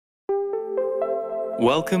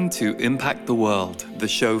Welcome to Impact the World, the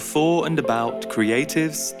show for and about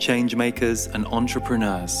creatives, changemakers, and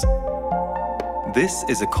entrepreneurs. This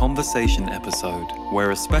is a conversation episode where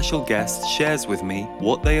a special guest shares with me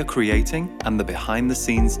what they are creating and the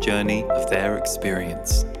behind-the-scenes journey of their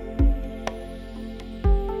experience.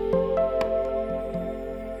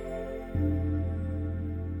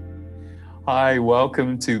 Hi,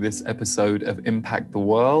 welcome to this episode of Impact the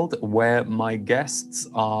World, where my guests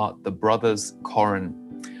are the brothers Koren.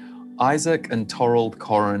 Isaac and Torald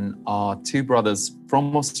Koren are two brothers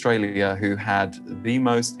from Australia who had the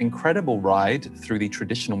most incredible ride through the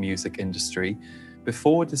traditional music industry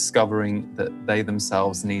before discovering that they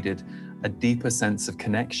themselves needed a deeper sense of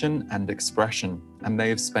connection and expression. And they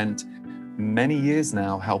have spent many years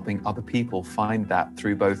now helping other people find that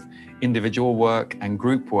through both individual work and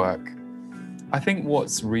group work. I think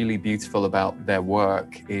what's really beautiful about their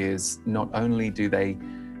work is not only do they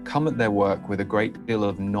come at their work with a great deal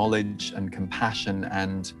of knowledge and compassion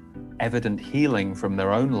and evident healing from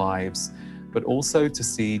their own lives, but also to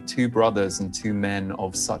see two brothers and two men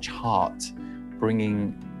of such heart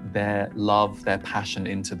bringing their love, their passion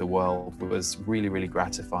into the world was really, really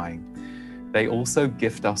gratifying. They also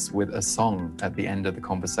gift us with a song at the end of the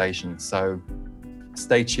conversation, so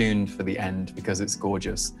stay tuned for the end because it's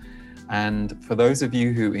gorgeous. And for those of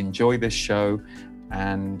you who enjoy this show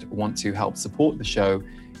and want to help support the show,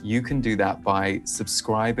 you can do that by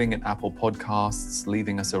subscribing at Apple Podcasts,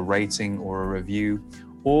 leaving us a rating or a review,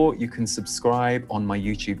 or you can subscribe on my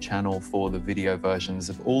YouTube channel for the video versions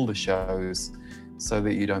of all the shows so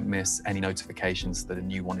that you don't miss any notifications that a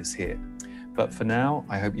new one is here. But for now,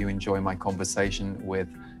 I hope you enjoy my conversation with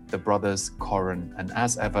the brothers Koren. And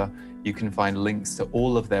as ever, you can find links to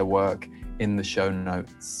all of their work in the show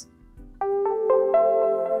notes.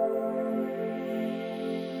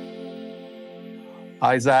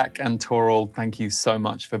 Isaac and Torald, thank you so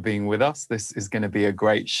much for being with us. This is going to be a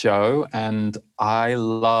great show, and I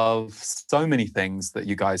love so many things that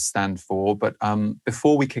you guys stand for. But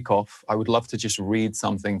before we kick off, I would love to just read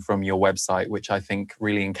something from your website, which I think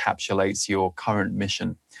really encapsulates your current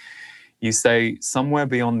mission. You say, somewhere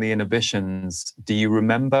beyond the inhibitions, do you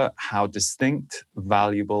remember how distinct,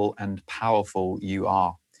 valuable, and powerful you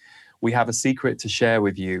are? We have a secret to share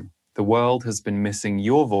with you. The world has been missing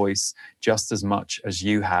your voice just as much as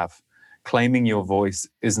you have. Claiming your voice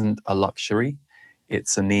isn't a luxury,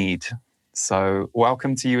 it's a need. So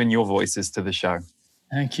welcome to you and your voices to the show.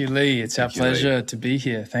 Thank you, Lee. It's our pleasure to be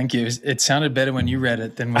here. Thank you. It sounded better when you read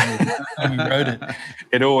it than when we wrote it.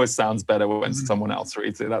 It always sounds better when someone else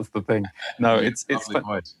reads it. That's the thing. No,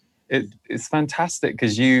 it's fantastic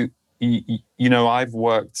because you know, I've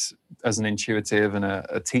worked as an intuitive and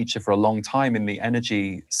a teacher for a long time in the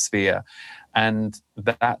energy sphere. And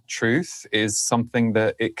that truth is something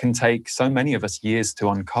that it can take so many of us years to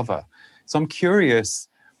uncover. So I'm curious,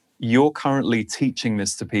 you're currently teaching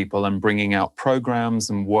this to people and bringing out programs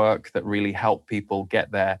and work that really help people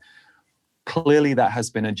get there. Clearly, that has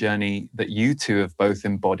been a journey that you two have both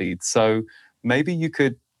embodied. So maybe you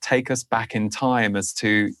could take us back in time as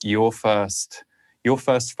to your first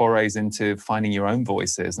forays into finding your own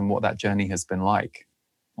voices and what that journey has been like.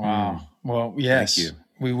 Wow. Well, yes,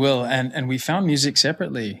 we will. And we found music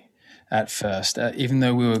separately at first, even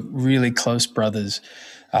though we were really close brothers.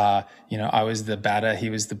 I was the batter,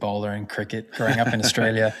 he was the bowler in cricket growing up in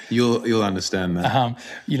Australia. You'll understand that.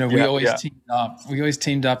 We always teamed up. We always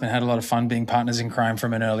teamed up and had a lot of fun being partners in crime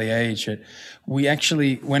from an early age. We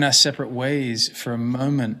actually went our separate ways for a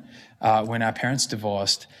moment when our parents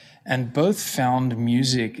divorced, and both found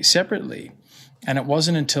music separately. And it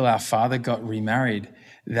wasn't until our father got remarried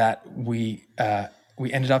that we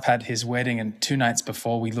ended up at his wedding, and 2 nights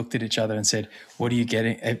before we looked at each other and said, what are you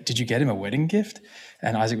getting? Did you get him a wedding gift?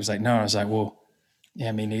 And Isaac was like, no. And I was like, well,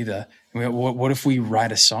 yeah, me neither. And we went, what if we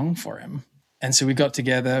write a song for him? And so we got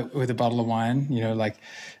together with a bottle of wine, like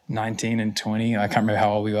 19 and 20. I can't remember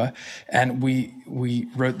how old we were. And we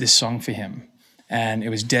wrote this song for him. And it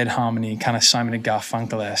was Dead Harmony, kind of Simon &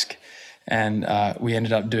 Garfunkel-esque. And we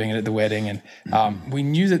ended up doing it at the wedding. And we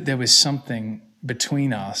knew that there was something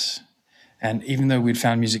between us. And even though we'd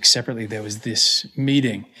found music separately, there was this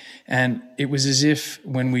meeting. And it was as if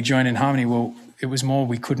when we joined in harmony, well, it was more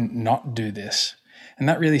we couldn't not do this. And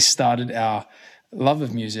that really started our love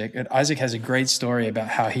of music. And Isaac has a great story about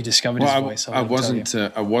how he discovered his voice. I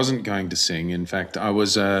wasn't going to sing. In fact, I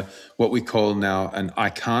was what we call now an I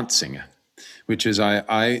can't singer, which is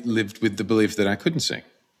I lived with the belief that I couldn't sing.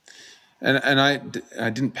 And I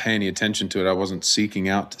didn't pay any attention to it. I wasn't seeking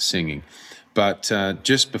out singing. But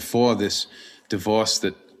just before this divorce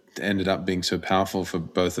that ended up being so powerful for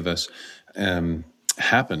both of us,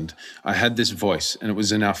 happened, I had this voice, and it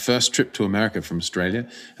was in our first trip to America from Australia,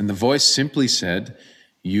 and the voice simply said,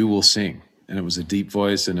 "You will sing." And it was a deep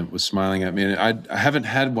voice, and it was smiling at me. And I haven't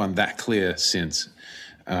had one that clear since,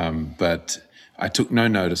 but I took no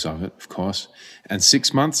notice of it, of course. And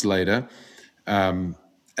 6 months later,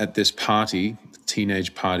 at this party,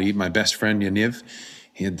 teenage party, my best friend Yaniv,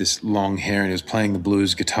 he had this long hair and he was playing the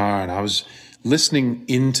blues guitar, and I was listening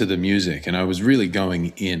into the music, and I was really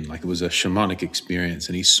going in, like it was a shamanic experience.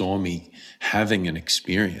 And he saw me having an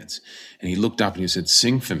experience, and he looked up and he said,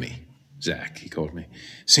 "Sing for me, Zach." He called me,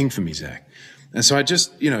 "Sing for me, Zach." And so I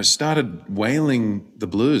just, started wailing the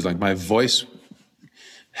blues. Like my voice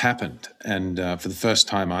happened, and for the first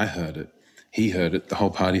time I heard it. He heard it. The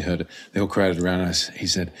whole party heard it. They all crowded around. He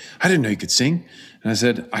said, "I didn't know you could sing." And I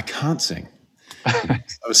said, "I can't sing." I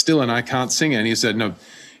was still an "I can't sing." And he said, "No,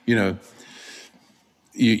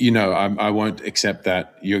 I won't accept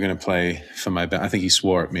that. You're going to play for my band." I think he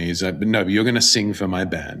swore at me. He's like, "But you're going to sing for my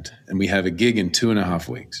band. And we have a gig in 2.5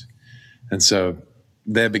 weeks." And so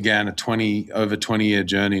there began a over 20-year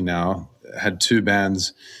journey now. Had 2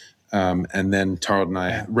 bands. And then Torald and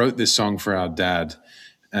I wrote this song for our dad.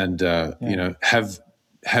 And, I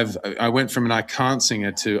went from an "I can't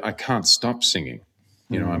singer" to "I can't stop singing."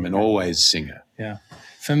 I'm an always singer. Yeah.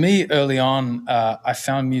 For me, early on, I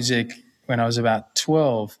found music when I was about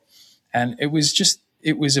 12, and it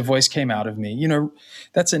was a voice came out of me.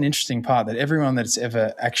 That's an interesting part, that everyone that's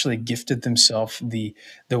ever actually gifted themselves the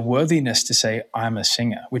worthiness to say, "I'm a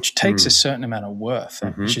singer," which takes a certain amount of worth,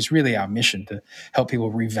 which is really our mission, to help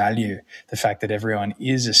people revalue the fact that everyone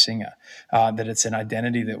is a singer, that it's an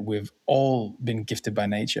identity that we've all been gifted by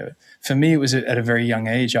nature. For me, it was at a very young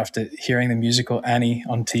age, after hearing the musical Annie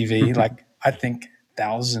on TV, like I think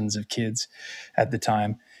thousands of kids at the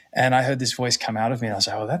time. And I heard this voice come out of me, and I was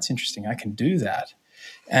like, "Oh, that's interesting. I can do that."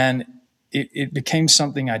 And it became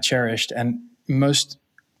something I cherished. And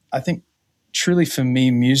I think truly for me,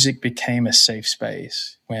 music became a safe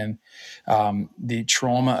space when the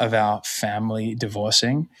trauma of our family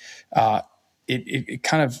divorcing, it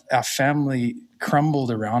kind of, our family crumbled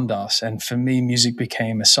around us. And for me, music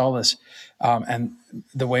became a solace. And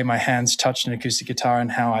the way my hands touched an acoustic guitar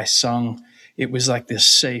and how I sung, it was like this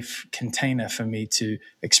safe container for me to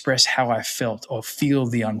express how I felt or feel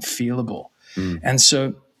the unfeelable. And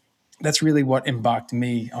so that's really what embarked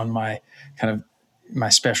me on my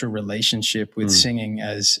special relationship with singing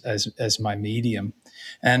as my medium.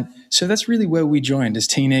 And so that's really where we joined as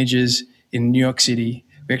teenagers in New York City.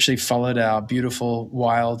 We actually followed our beautiful,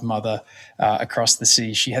 wild mother across the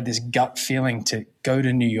sea. She had this gut feeling to go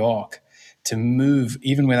to New York, to move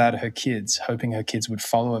even without her kids, hoping her kids would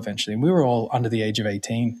follow eventually. And we were all under the age of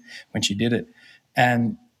 18 when she did it.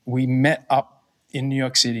 And we met up in New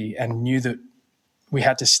York City and knew that we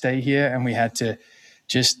had to stay here, and we had to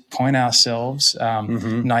just point ourselves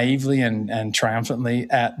naively and triumphantly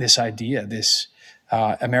at this idea, this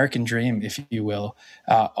American dream, if you will,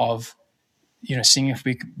 of seeing if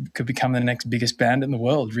we could become the next biggest band in the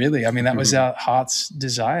world, really. I mean, that was our heart's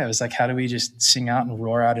desire. It was like, how do we just sing out and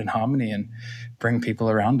roar out in harmony and bring people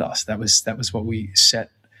around us? That was what we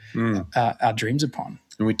set our dreams upon.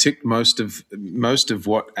 And we ticked most of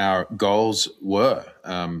what our goals were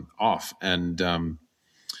off, and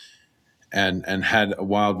had a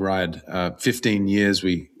wild ride. 15 years,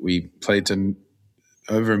 we played to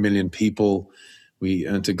over 1 million people. We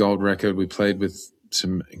earned a gold record. We played with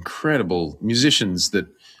some incredible musicians that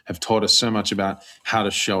have taught us so much about how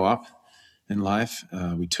to show up in life.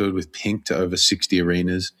 We toured with Pink to over 60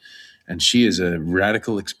 arenas, and she is a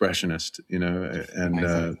radical expressionist,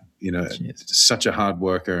 such a hard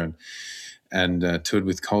worker, and toured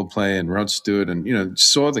with Coldplay and Rod Stewart, and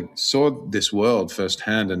saw this world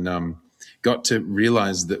firsthand, and got to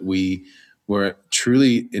realize that we were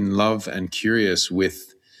truly in love and curious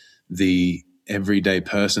with the everyday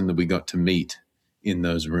person that we got to meet in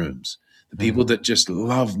those rooms, the people that just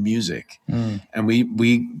love music. And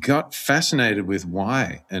we got fascinated with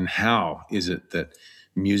why and how is it that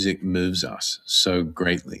music moves us so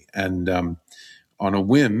greatly. And on a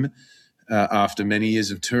whim, after many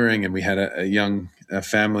years of touring, and we had a young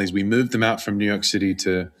families, we moved them out from New York City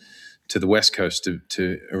to the West Coast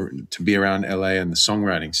to be around LA and the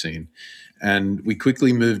songwriting scene. And we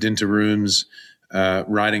quickly moved into rooms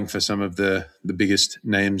writing for some of the biggest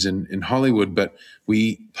names in Hollywood. But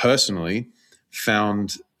we personally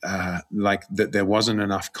found that there wasn't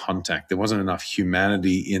enough contact. There wasn't enough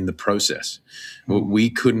humanity in the process. We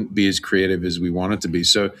couldn't be as creative as we wanted to be.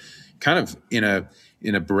 So kind of in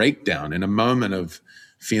a breakdown, in a moment of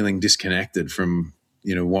feeling disconnected from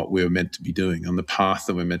what we were meant to be doing on the path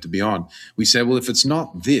that we're meant to be on, we said, well, if it's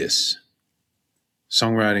not this,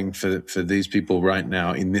 songwriting for these people right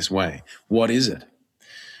now in this way? What is it?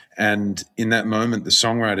 And in that moment, the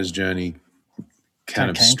songwriter's journey kind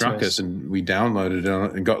of struck us, and we downloaded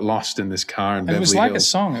it and got lost in this car in Beverly Hills. It was like a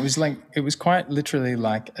song. It was quite literally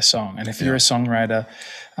like a song. And if you're a songwriter,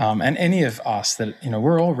 and any of us that,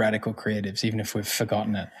 we're all radical creatives, even if we've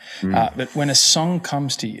forgotten it. But when a song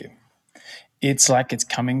comes to you, it's like it's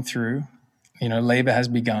coming through, labor has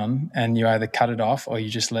begun, and you either cut it off or you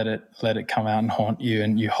just let it come out and haunt you,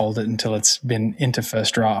 and you hold it until it's been into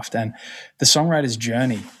first draft. And the songwriter's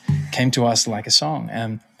journey came to us like a song.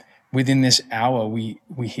 And within this hour, we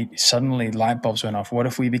suddenly light bulbs went off. What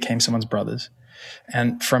if we became someone's brothers?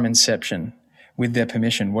 And from inception, with their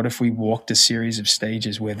permission, what if we walked a series of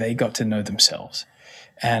stages where they got to know themselves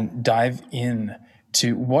and dive in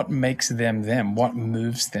to what makes them them, what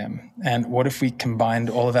moves them? And what if we combined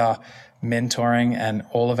all of our mentoring and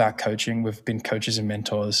all of our coaching? We've been coaches and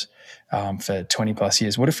mentors for 20 plus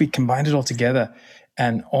years. What if we combined it all together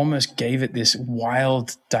and almost gave it this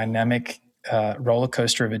wild, dynamic roller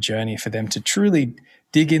coaster of a journey for them to truly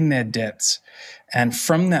dig in their depths? And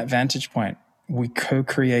from that vantage point, we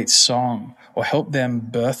co-create song, or help them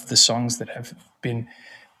birth the songs that have been,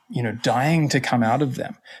 dying to come out of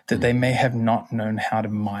them, that they may have not known how to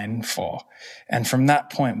mine for. And from that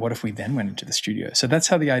point, what if we then went into the studio? So that's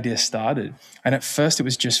how the idea started. And at first it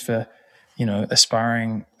was just for,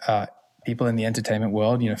 aspiring people in the entertainment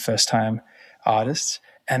world, first-time artists.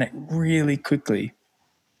 And it really quickly,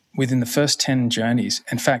 within the first 10 journeys.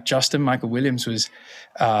 In fact, Justin Michael Williams was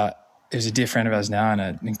a dear friend of ours now and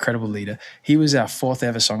an incredible leader. He was our 4th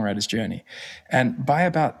ever songwriter's journey. And by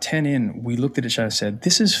about 10 in, we looked at each other and said,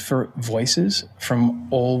 this is for voices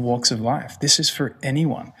from all walks of life. This is for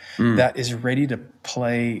anyone that is ready to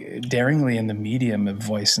play daringly in the medium of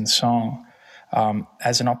voice and song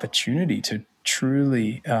as an opportunity to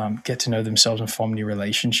truly get to know themselves and form new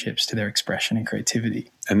relationships to their expression and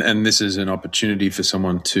creativity. And this is an opportunity for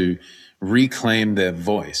someone to reclaim their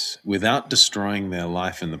voice without destroying their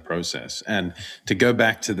life in the process. And to go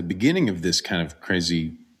back to the beginning of this kind of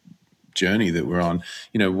crazy journey that we're on,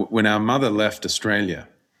 when our mother left Australia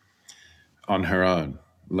on her own,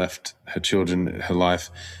 left her children, her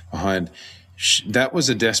life behind, that was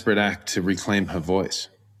a desperate act to reclaim her voice.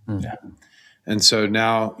 Yeah. And so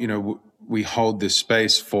now, we hold this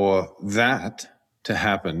space for that to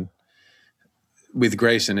happen with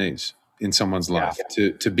grace and ease in someone's life,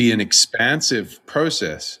 to be an expansive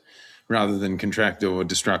process rather than contractive or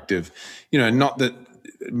destructive. Not that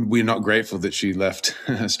we're not grateful that she left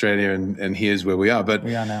Australia and here's where we are, but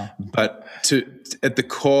we are now. But at the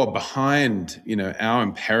core behind, our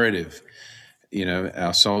imperative,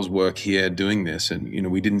 our soul's work here doing this, and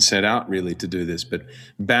we didn't set out really to do this, but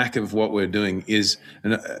back of what we're doing is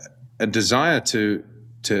a desire to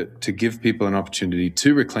give people an opportunity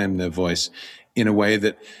to reclaim their voice in a way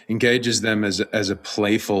that engages them as a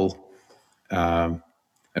playful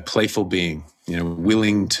being,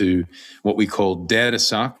 willing to, what we call, dare to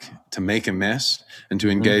suck, to make a mess, and to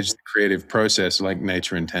engage the creative process like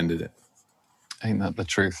nature intended it. Ain't that the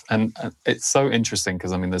truth? And it's so interesting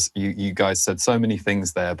because, you guys said so many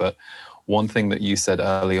things there, but one thing that you said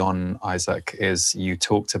early on, Isaac, is you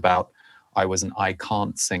talked about, I was an I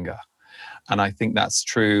can't singer. And I think that's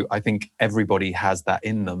true. I think everybody has that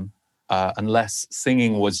in them. Unless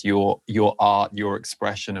singing was your art, your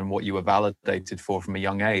expression, and what you were validated for from a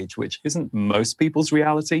young age, which isn't most people's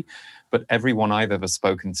reality, but everyone I've ever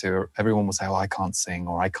spoken to, everyone will say, oh, I can't sing,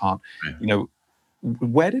 or I can't,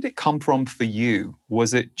 Where did it come from for you?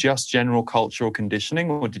 Was it just general cultural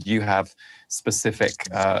conditioning, or did you have a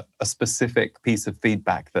specific piece of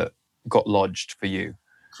feedback that got lodged for you?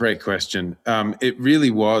 Great question. It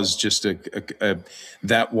really was just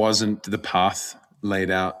that wasn't the path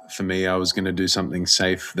laid out for me. I was going to do something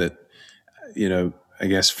safe that, I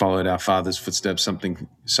guess followed our father's footsteps, something,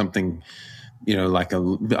 I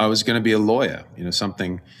was going to be a lawyer,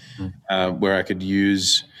 something where I could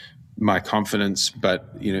use my confidence,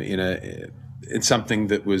 but, it's something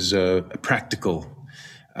that was practical,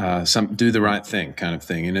 do the right thing kind of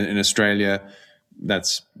thing. In Australia,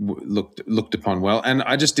 that's looked upon well, and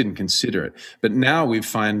I just didn't consider it. But now we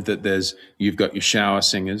find that you've got your shower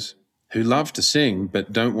singers who love to sing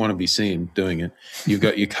but don't want to be seen doing it. You've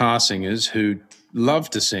got your car singers who love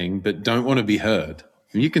to sing but don't want to be heard.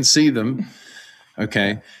 You can see them,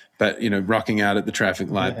 okay, but rocking out at the traffic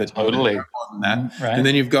light. But totally. That. Right. And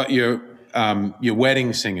then you've got your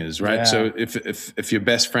wedding singers, right? Yeah. So if your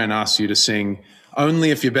best friend asks you to sing,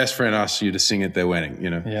 only if your best friend asks you to sing at their wedding,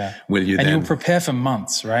 will you? And you'll prepare for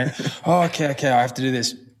months, right? Oh, okay, I have to do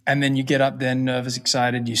this. And then you get up there nervous,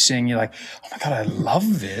 excited, you sing, you're like, oh my God, I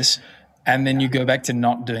love this. and then you go back to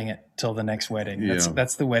not doing it till the next wedding.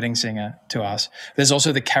 That's the wedding singer to us. There's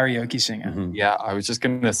also the karaoke singer. Mm-hmm. Yeah, I was just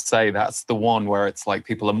going to say that's the one where it's like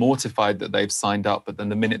people are mortified that they've signed up, but then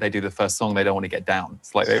the minute they do the first song, they don't want to get down.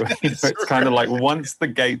 It's like it's kind of like once the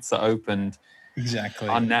gates are opened, exactly,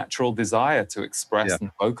 our natural desire to express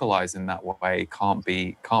and vocalize in that way can't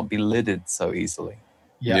be lidded so easily.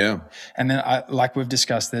 Yeah. And then, like we've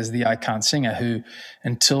discussed, there's the I can't singer who,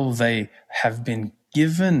 until they have been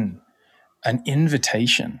given an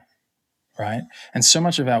invitation, right? And so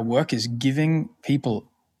much of our work is giving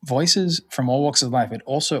people voices from all walks of life, but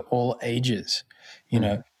also all ages, you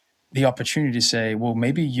know, the opportunity to say, well,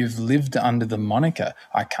 maybe you've lived under the moniker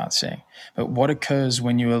I can't sing, but what occurs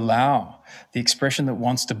when you allow the expression that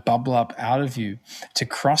wants to bubble up out of you to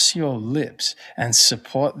cross your lips and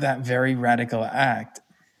support that very radical act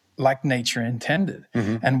like nature intended.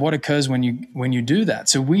 And what occurs when you do that?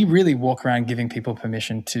 So we really walk around giving people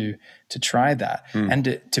permission to try that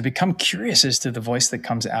and to become curious as to the voice that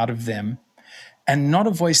comes out of them, and not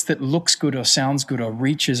a voice that looks good or sounds good or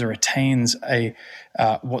reaches or attains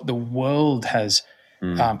what the world has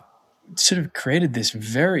sort of created, this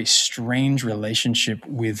very strange relationship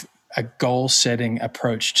with a goal-setting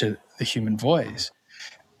approach to the human voice.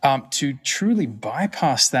 To truly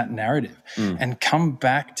bypass that narrative and come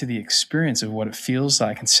back to the experience of what it feels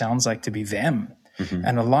like and sounds like to be them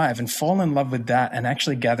and alive, and fall in love with that, and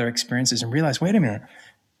actually gather experiences and realize, wait a minute,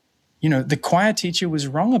 you know, the choir teacher was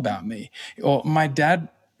wrong about me, or my dad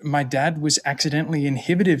was accidentally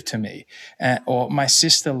inhibitive to me, or my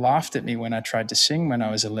sister laughed at me when I tried to sing when I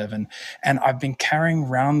was 11, and I've been carrying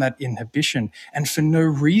around that inhibition, and for no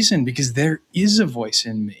reason, because there is a voice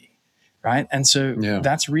in me. Right. And so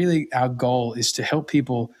that's really our goal, is to help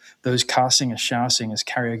people, those car singers, shower singers,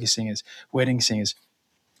 karaoke singers, wedding singers,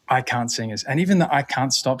 I can't singers, and even the I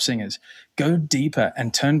can't stop singers, go deeper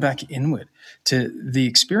and turn back inward to the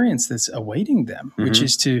experience that's awaiting them, which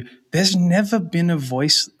is there's never been a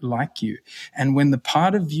voice like you. And when the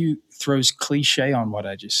part of you throws cliche on what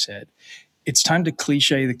I just said, it's time to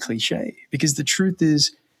cliche the cliche, because the truth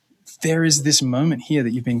is there is this moment here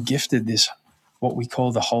that you've been gifted this, what we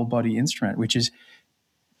call the whole body instrument, which is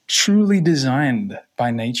truly designed by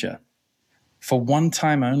nature for one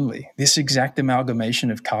time only, this exact amalgamation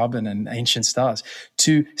of carbon and ancient stars,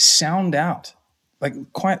 to sound out, like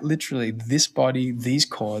quite literally, this body, these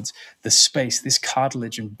chords, the space, this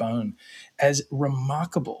cartilage and bone, as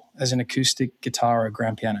remarkable as an acoustic guitar or a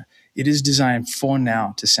grand piano. It is designed for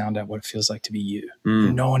now to sound out what it feels like to be you.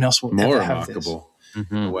 No one else will ever have this. More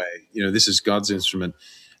remarkable in a way. You know, this is God's instrument.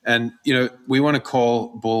 And, you know, we want to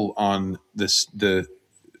call bull on this,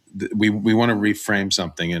 we want to reframe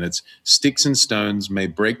something, and it's sticks and stones may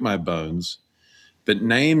break my bones, but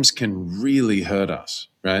names can really hurt us,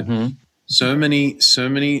 right? So many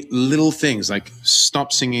little things, like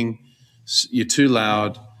stop singing, you're too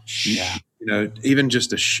loud, you know, even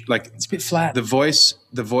just like it's a bit flat. The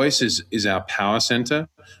voice is our power center,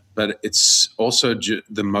 but it's also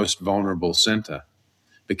the most vulnerable center,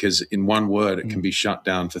 because in one word, it can be shut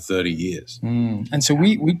down for 30 years. And so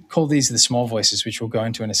we call these the small voices, which we'll go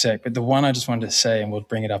into in a sec. But the one I just wanted to say, and we'll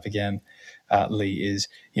bring it up again, Lee, is,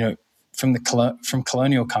 you know, from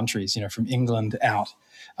colonial countries, you know, from England out,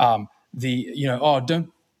 don't,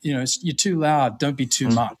 you know, you're too loud, don't be too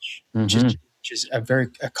much, which is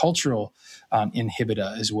a cultural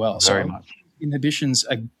inhibitor as well. Very so much. Inhibitions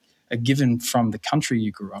are given from the country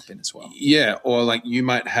you grew up in as well. Yeah, or like you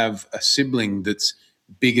might have a sibling that's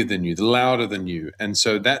bigger than you, louder than you, and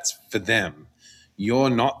so that's for them. You're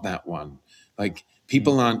not that one. Like,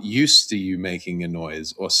 people aren't used to you making a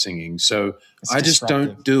noise or singing, so I just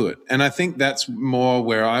don't do it. And I think that's more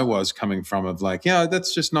where I was coming from, of like,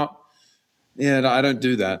 that's just not, I don't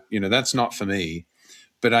do that. You know, that's not for me.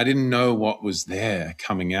 But I didn't know what was there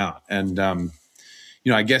coming out. And,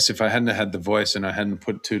 you know, I guess if I hadn't had the voice and I hadn't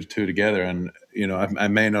put two to two together, and, you know, I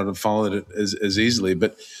may not have followed it as easily,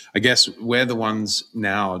 but I guess we're the ones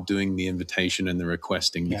now doing the invitation and the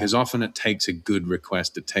requesting, because often it takes a good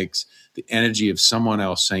request. It takes the energy of someone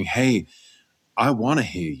else saying, hey, I want to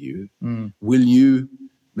hear you. Will you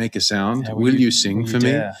make a sound? Will you sing for me?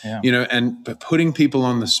 Yeah. You know, but putting people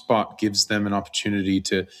on the spot gives them an opportunity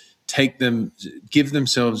to give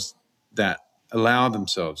themselves that, allow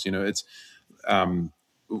themselves, you know, it's,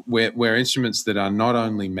 we're instruments that are not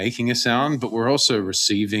only making a sound, but we're also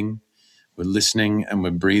receiving, we're listening, and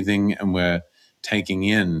we're breathing, and we're taking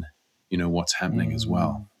in, you know, what's happening as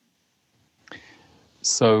well.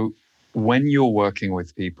 So when you're working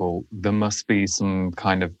with people, there must be some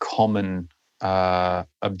kind of common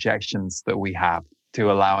objections that we have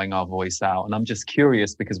to allowing our voice out. And I'm just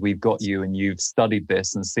curious, because we've got you and you've studied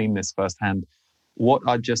this and seen this firsthand. What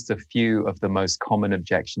are just a few of the most common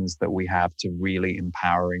objections that we have to really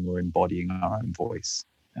empowering or embodying our own voice?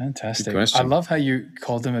 Fantastic. I love how you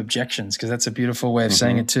called them objections, because that's a beautiful way of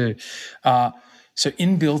saying it too. So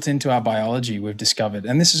inbuilt into our biology, we've discovered,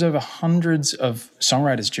 and this is over hundreds of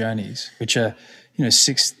songwriters' journeys, which are,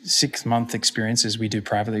 6-month experiences we do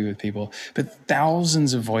privately with people, but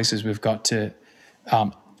thousands of voices we've got to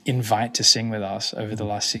invite to sing with us over the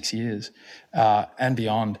last 6 years and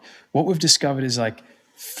beyond. What we've discovered is like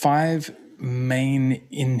 5 main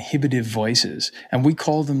inhibitive voices, and we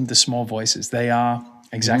call them the small voices. They are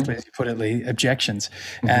exactly as you put it, Lee, objections.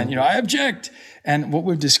 And, I object. And what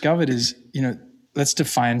we've discovered is, let's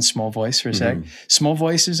define small voice for a sec. Small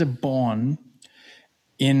voices are born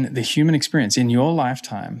in the human experience, in your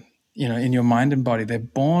lifetime, in your mind and body. They're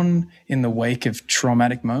born in the wake of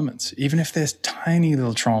traumatic moments, even if there's tiny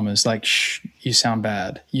little traumas like, shh, you sound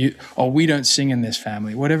bad, or we don't sing in this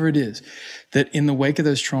family, whatever it is, that in the wake of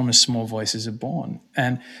those traumas, small voices are born.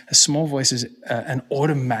 And a small voice is an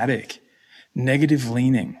automatic, negative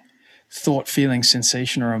leaning thought, feeling,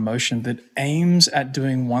 sensation, or emotion that aims at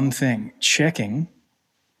doing one thing, checking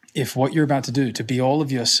if what you're about to do, to be all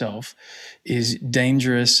of yourself, is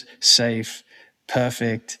dangerous, safe,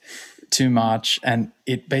 perfect, too much. And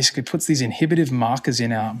it basically puts these inhibitive markers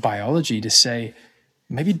in our biology to say,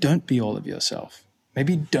 maybe don't be all of yourself.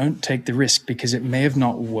 Maybe don't take the risk, because it may have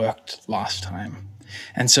not worked last time.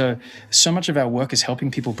 And so much of our work is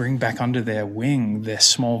helping people bring back under their wing their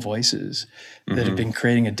small voices that have been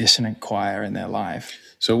creating a dissonant choir in their life.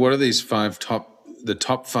 So what are these the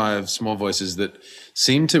top 5 small voices that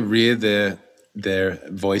seem to rear their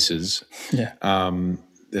voices? Yeah.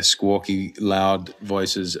 Their squawky, loud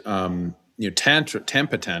voices,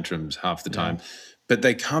 temper tantrums half the time, but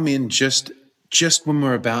they come in just when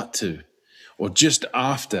we're about to, or just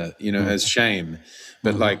after, as shame,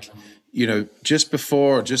 but just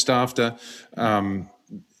before or just after.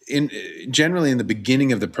 Generally in the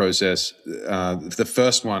beginning of the process, the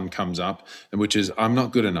first one comes up, which is, I'm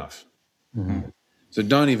not good enough. So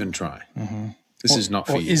don't even try. This is not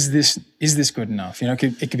for you. Is this good enough? It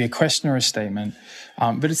could be a question or a statement,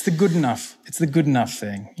 but it's the good enough. It's the good enough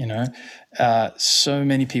thing. So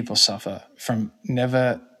many people suffer from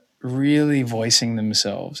never really voicing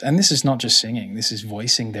themselves, and this is not just singing. This is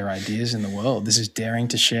voicing their ideas in the world. This is daring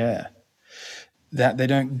to share. That they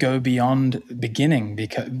don't go beyond beginning,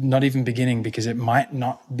 not even beginning, because it might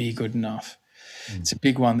not be good enough. It's a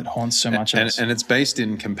big one that haunts so much of us. And it's based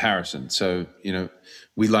in comparison. So,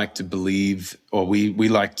 we like to believe, or we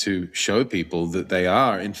like to show people that they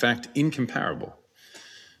are, in fact, incomparable.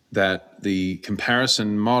 That the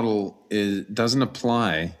comparison model doesn't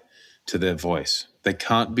apply to their voice. They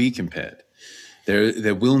can't be compared.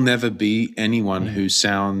 There will never be anyone who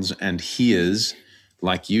sounds and hears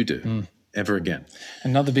like you do ever again.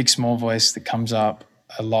 Another big small voice that comes up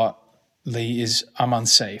a lot, Lee, is I'm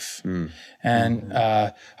unsafe. And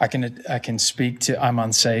I can speak to I'm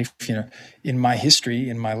unsafe. In my history,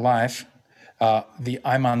 in my life, the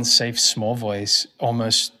I'm unsafe small voice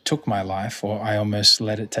almost took my life, or I almost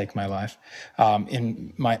let it take my life.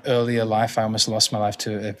 In my earlier life, I almost lost my life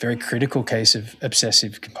to a very critical case of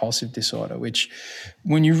obsessive compulsive disorder, which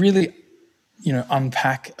when you really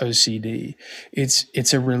unpack OCD,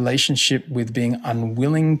 it's a relationship with being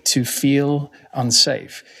unwilling to feel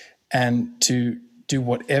unsafe and to do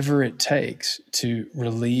whatever it takes to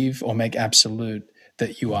relieve or make absolute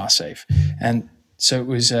that you are safe. And so it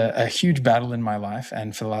was a huge battle in my life.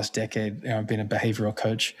 And for the last decade, I've been a behavioral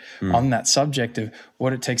coach on that subject of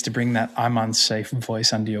what it takes to bring that I'm unsafe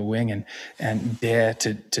voice under your wing and dare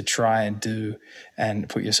to try and do and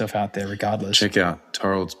put yourself out there regardless. Check out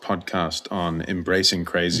Torald's podcast on embracing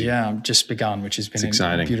crazy. Yeah, I've just begun, which has been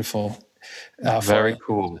exciting. Beautiful. Very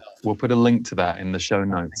cool. We'll put a link to that in the show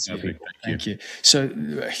notes. Thank you. So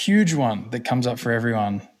a huge one that comes up for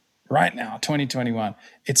everyone right now, 2021,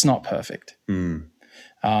 it's not perfect.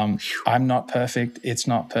 I'm not perfect. It's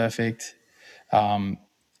not perfect. And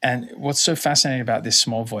what's so fascinating about this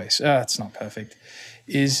small voice, it's not perfect,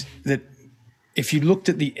 is that if you looked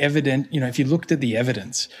at the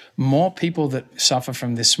evidence, more people that suffer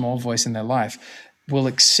from this small voice in their life will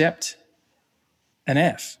accept an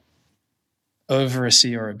F over a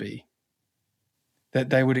C or a B. That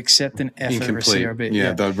they would accept an F over a C or a B.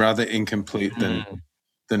 Yeah, they're rather incomplete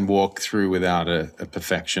than walk through without a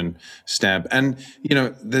perfection stamp. And,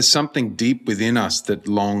 there's something deep within us that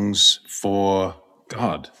longs for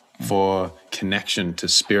God, for connection to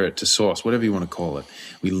spirit, to source, whatever you want to call it.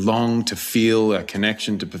 We long to feel a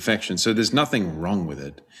connection to perfection. So there's nothing wrong with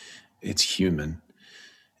it. It's human.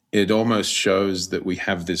 it almost shows that we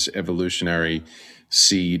have this evolutionary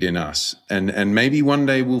seed in us, and maybe one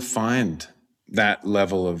day we'll find that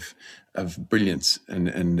level of brilliance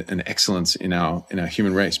and excellence in our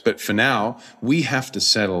human race. But for now, we have to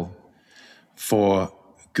settle for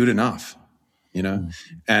good enough, and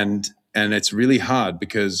it's really hard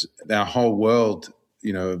because our whole world,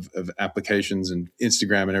 of applications and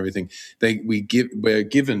Instagram and everything, we're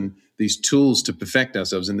given these tools to perfect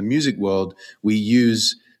ourselves. In the music world, we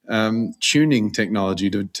use tuning technology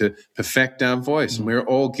to perfect our voice, and we're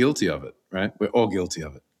all guilty of it, right? We're all guilty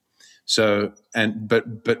of it. So,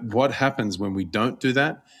 but what happens when we don't do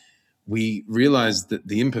that? We realize that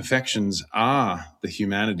the imperfections are the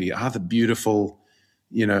humanity, are the beautiful,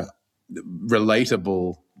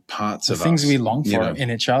 relatable parts of us. The things we long for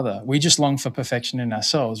in each other. We just long for perfection in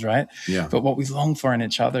ourselves, right? Yeah. But what we long for in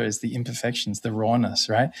each other is the imperfections, the rawness,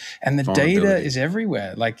 right? And the data is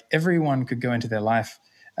everywhere. Like everyone could go into their life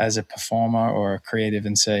as a performer or a creative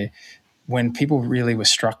and say, when people really were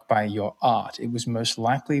struck by your art, it was most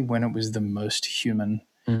likely when it was the most human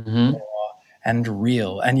and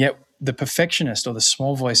real. And yet the perfectionist or the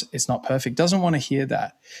small voice, it's not perfect, doesn't want to hear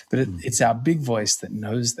that. But it's our big voice that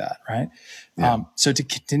knows that, right? Yeah. So to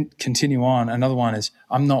continue on, another one is,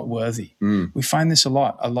 I'm not worthy. We find this a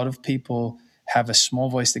lot. A lot of people have a small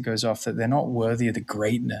voice that goes off that they're not worthy of the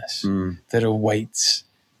greatness that awaits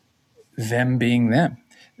them being them.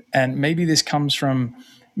 And maybe this comes from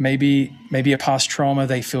maybe a past trauma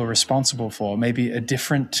they feel responsible for, maybe a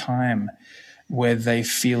different time where they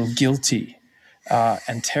feel guilty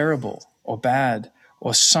and terrible or bad,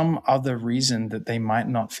 or some other reason that they might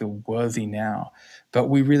not feel worthy now. But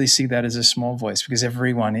we really see that as a small voice because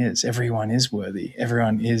everyone is worthy.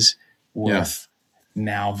 Everyone is worth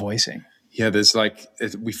now voicing. Yeah, there's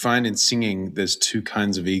we find in singing, there's two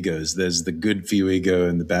kinds of egos. There's the good for you ego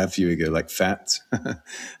and the bad for you ego, like fats.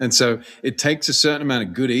 And so it takes a certain amount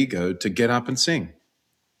of good ego to get up and sing.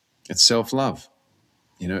 It's self-love,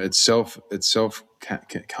 it's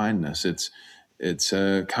self-kindness, it's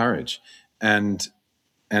courage. And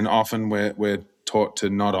often we're taught to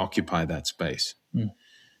not occupy that space.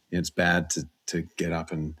 It's bad to get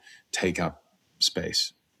up and take up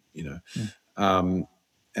space,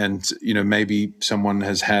 and, maybe someone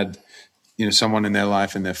has had, someone in their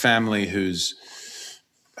life, in their family who's,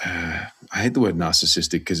 I hate the word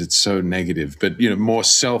narcissistic because it's so negative, but, more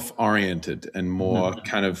self-oriented and more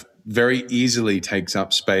kind of very easily takes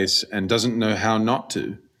up space and doesn't know how not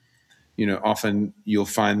to. Often you'll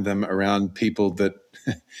find them around people that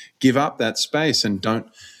give up that space and don't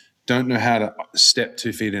know how to step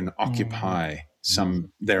 2 feet and occupy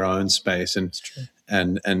their own space. And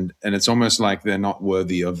it's almost like they're not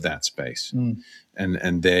worthy of that space,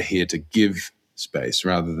 and they're here to give space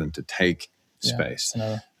rather than to take space.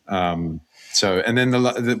 So, and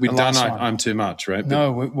then we've done I'm too much, right?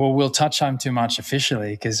 We'll touch I'm too much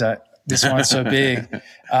officially because this one's so big.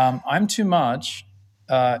 I'm too much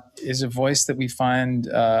is a voice that we find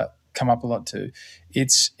come up a lot too.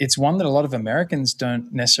 It's one that a lot of Americans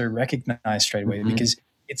don't necessarily recognize straight away because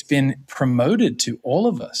it's been promoted to all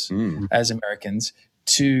of us as Americans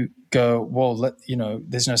to go, well,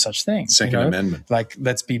 there's no such thing. Second Amendment. Like,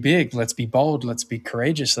 let's be big, let's be bold, let's be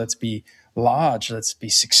courageous, let's be large, let's be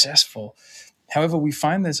successful. However, we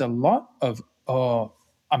find there's a lot of,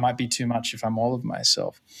 I might be too much if I'm all of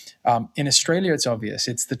myself. In Australia, it's obvious.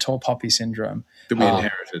 It's the tall poppy syndrome. That we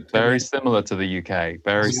inherited. Very similar to the UK.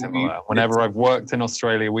 Very similar. Whenever I've worked in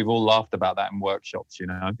Australia, we've all laughed about that in workshops,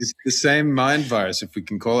 It's the same mind virus, if we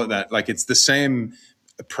can call it that. Like, it's the same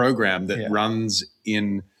program that runs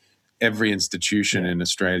in every institution in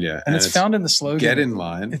Australia. And it's found in the slogan. Get in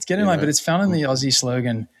line. It's get in line, but it's found in the Aussie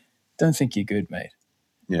slogan, don't think you're good, mate.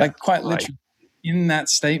 Yeah. Like, quite literally. In that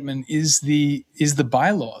statement is the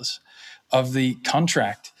bylaws of the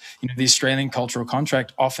contract. The Australian cultural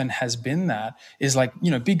contract often has been that is like,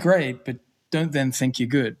 be great, but don't then think you're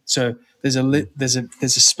good. So there's a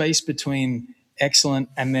space between excellent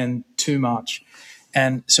and then too much,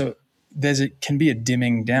 and so can be a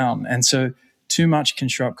dimming down, and so too much can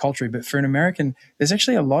show up culturally. But for an American, there's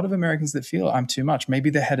actually a lot of Americans that feel I'm too much. Maybe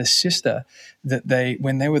they had a sister that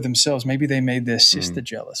when they were themselves, maybe they made their sister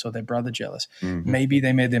jealous or their brother jealous. Maybe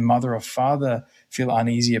they made their mother or father feel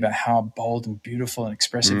uneasy about how bold and beautiful and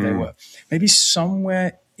expressive they were. Maybe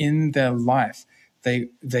somewhere in their life,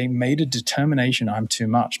 they made a determination, I'm too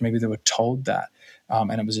much. Maybe they were told that,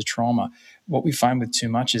 and it was a trauma. What we find with too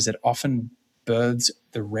much is that often births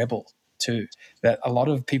the rebel too, that a lot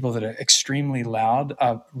of people that are extremely loud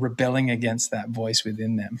are rebelling against that voice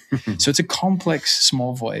within them. So it's a complex,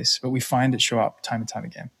 small voice, but we find it show up time and time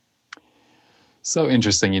again. So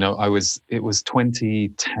interesting. It was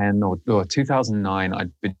 2010 or 2009.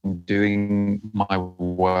 I'd been doing my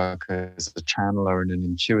work as a channeler and an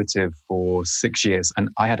intuitive for 6 years. And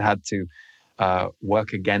I had to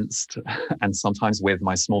work against and sometimes with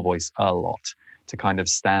my small voice a lot to kind of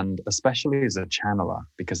stand, especially as a channeler,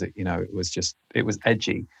 because it was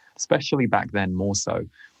edgy, especially back then more so.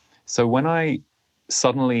 So when I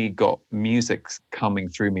suddenly got music coming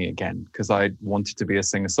through me again, because I wanted to be a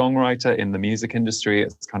singer-songwriter in the music industry.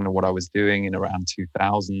 It's kind of what I was doing in around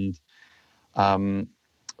 2000.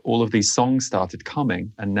 All of these songs started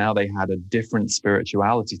coming, and now they had a different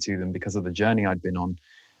spirituality to them because of the journey I'd been on.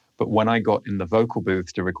 But when I got in the vocal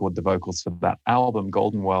booth to record the vocals for that album,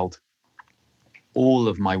 Golden World, all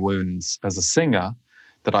of my wounds as a singer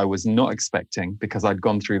that I was not expecting, because I'd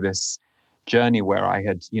gone through this journey where I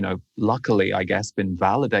had, luckily, I guess, been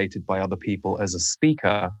validated by other people as a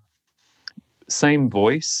speaker. Same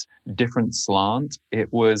voice, different slant. I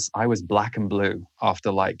was black and blue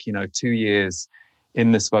after 2 years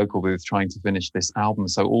in this vocal booth trying to finish this album.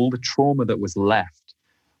 So all the trauma that was left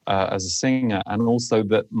as a singer, and also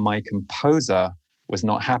that my composer was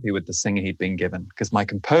not happy with the singer he'd been given, because my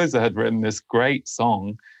composer had written this great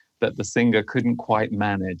song that the singer couldn't quite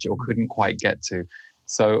manage or couldn't quite get to.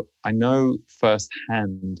 So I know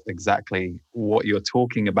firsthand exactly what you're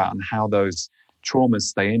talking about and how those traumas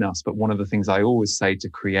stay in us. But one of the things I always say to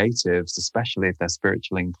creatives, especially if they're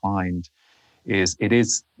spiritually inclined, is it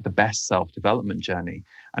is the best self-development journey.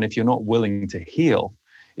 And if you're not willing to heal,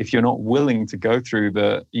 if you're not willing to go through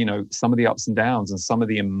some of the ups and downs and some of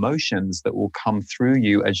the emotions that will come through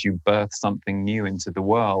you as you birth something new into the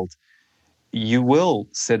world, you will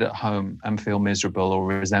sit at home and feel miserable or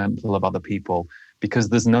resentful of other people, because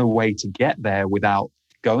there's no way to get there without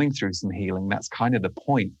going through some healing. That's kind of the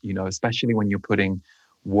point, especially when you're putting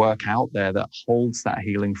work out there that holds that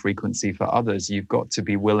healing frequency for others. You've got to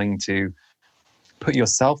be willing to put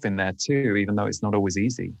yourself in there too, even though it's not always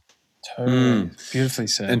easy. Totally. Beautifully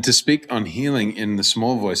said. And to speak on healing in the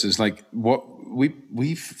small voices, like what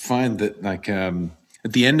we find that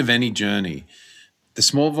at the end of any journey, the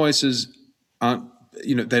small voices aren't,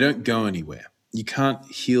 they don't go anywhere. You can't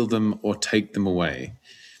heal them or take them away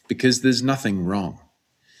because there's nothing wrong.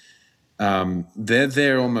 They're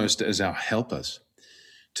there almost as our helpers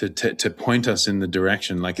to point us in the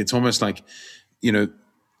direction. Like it's almost like,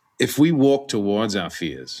 if we walk towards our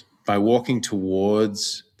fears, by walking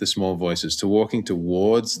towards the small voices, to walking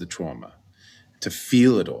towards the trauma, to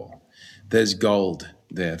feel it all, there's gold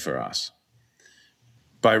there for us.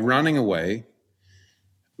 By running away,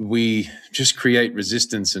 we just create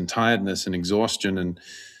resistance and tiredness and exhaustion, and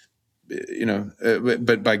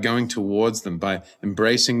but by going towards them, by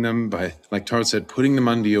embracing them, by, like Torald said, putting them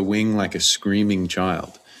under your wing like a screaming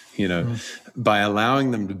child, by allowing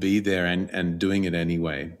them to be there and doing it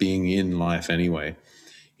anyway, being in life anyway,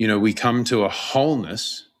 we come to a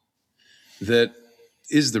wholeness that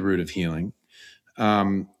is the root of healing,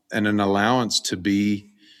 and an allowance to be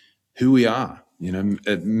who we are,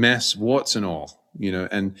 mess, warts and all.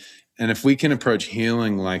 And if we can approach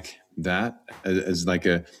healing like that, as like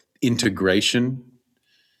a integration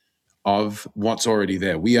of what's already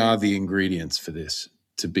there, we are the ingredients for this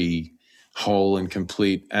to be whole and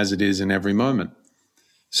complete as it is in every moment.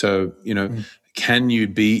 So, can you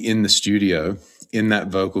be in the studio, in that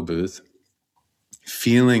vocal booth,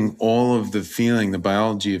 feeling all of the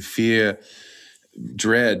biology of fear,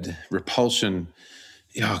 dread, repulsion,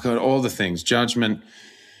 all the things, judgment,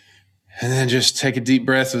 and then just take a deep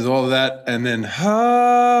breath with all of that, and then,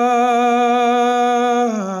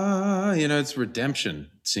 it's redemption,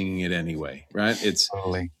 singing it anyway, right?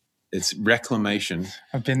 It's reclamation.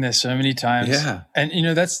 I've been there so many times. Yeah.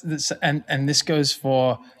 And, that's and this goes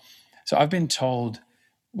for, so I've been told,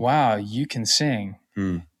 wow, you can sing.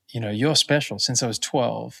 You're special. Since I was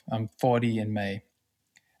 12, I'm 40 in May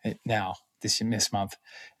now, this month.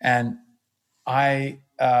 And I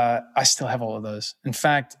still have all of those. In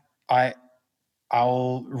fact,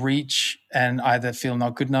 I'll reach and either feel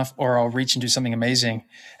not good enough, or I'll reach and do something amazing,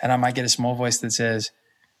 and I might get a small voice that says,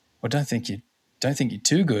 well, don't think you're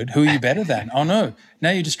too good. Who are you better than? Oh no,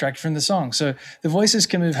 now you're distracted from the song. So the voices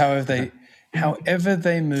can move however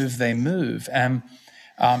they move. And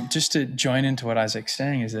just to join into what Isaac's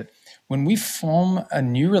saying is that when we form a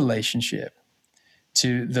new relationship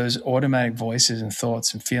to those automatic voices and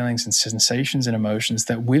thoughts and feelings and sensations and emotions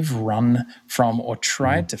that we've run from or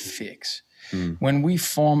tried to fix, when we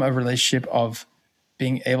form a relationship of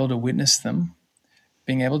being able to witness them,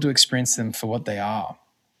 being able to experience them for what they are,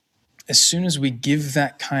 as soon as we give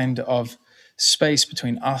that kind of space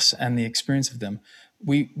between us and the experience of them,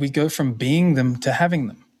 we go from being them to having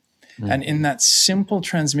them. And in that simple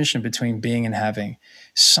transmission between being and having,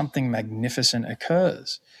 something magnificent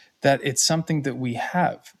occurs. That it's something that we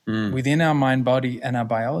have within our mind, body, and our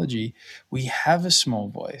biology. We have a small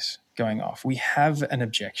voice going off. We have an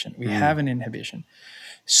objection. We have an inhibition.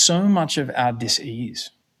 So much of our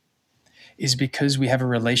dis-ease is because we have a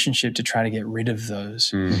relationship to try to get rid of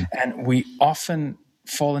those. And we often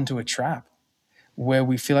fall into a trap where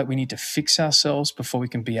we feel like we need to fix ourselves before we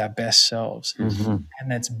can be our best selves.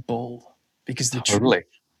 And that's bull. Because the truth,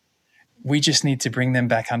 we just need to bring them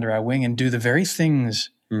back under our wing and do the very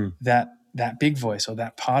things that big voice or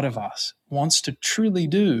that part of us wants to truly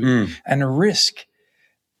do, and risk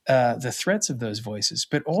the threats of those voices,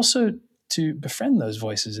 but also to befriend those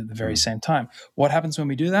voices at the very same time. What happens when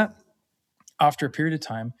we do that? After a period of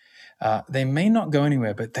time, they may not go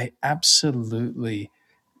anywhere, but they absolutely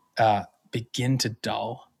begin to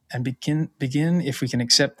dull and begin, if we can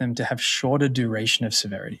accept them, to have shorter duration of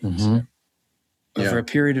severity. Over a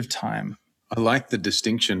period of time. I like the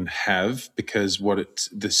distinction "have" because what it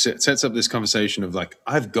sets up this conversation of like,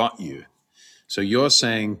 I've got you. So you're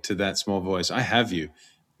saying to that small voice, I have you,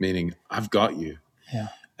 meaning I've got you. Yeah.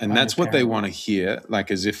 And that's what they want to hear,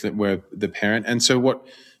 like as if we're the parent. And so what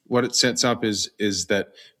it sets up is that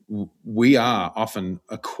we are often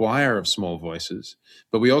a choir of small voices,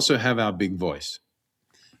 but we also have our big voice.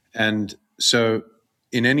 And so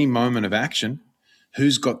in any moment of action,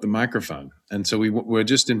 who's got the microphone? And so we're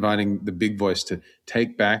just inviting the big voice to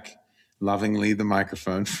take back lovingly the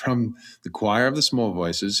microphone from the choir of the small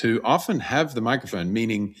voices, who often have the microphone,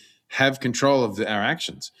 meaning have control of our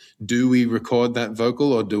actions. Do we record that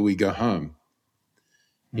vocal or do we go home?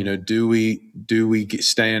 You know, do we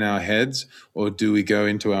stay in our heads or do we go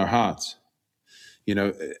into our hearts? You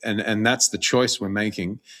know, and that's the choice we're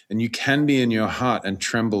making. And you can be in your heart and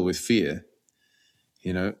tremble with fear.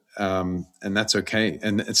 You know, and that's okay.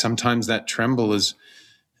 And sometimes that tremble is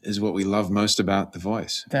what we love most about the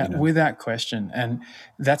voice. Without question. And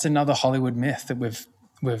that's another Hollywood myth that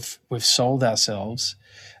we've sold ourselves,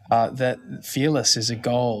 that fearless is a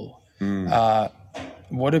goal.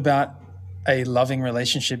 What about a loving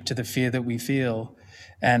relationship to the fear that we feel?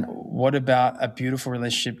 And what about a beautiful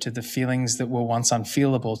relationship to the feelings that were once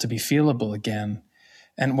unfeelable to be feelable again?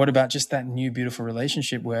 And what about just that new beautiful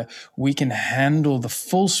relationship where we can handle the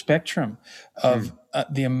full spectrum of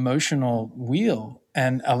the emotional wheel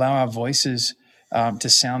and allow our voices to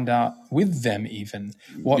sound out with them even?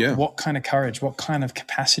 What kind of courage, what kind of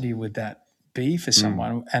capacity would that be for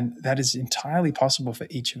someone? And that is entirely possible for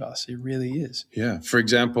each of us. It really is. Yeah. For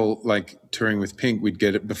example, like touring with Pink, we'd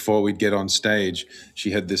get it before we'd get on stage.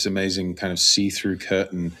 She had this amazing kind of see-through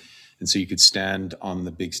curtain. And so you could stand on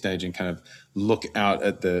the big stage and kind of look out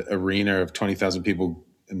at the arena of 20,000 people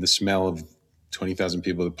and the smell of 20,000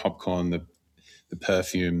 people, the popcorn, the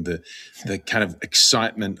perfume, the kind of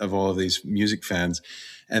excitement of all of these music fans.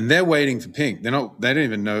 And they're waiting for Pink. They don't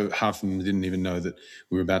even know, half of them didn't even know that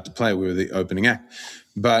we were about to play. We were the opening act.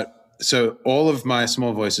 But so all of my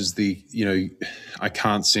small voices, I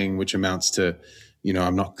can't sing, which amounts to,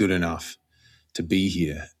 I'm not good enough to be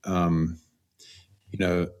here.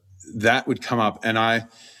 That would come up, and I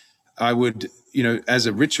would, as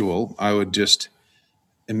a ritual, I would just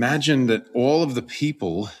imagine that all of the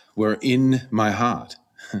people were in my heart.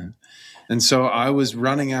 And so I was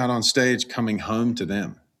running out on stage, coming home to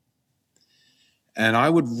them. And I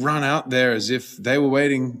would run out there as if they were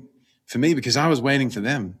waiting for me because I was waiting for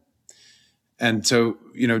them. And so,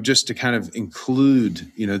 just to kind of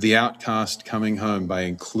include, the outcast coming home by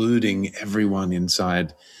including everyone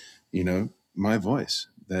inside, my voice.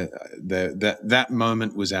 That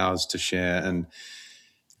moment was ours to share, and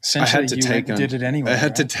I had to did it anyway. I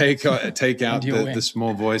had to take out the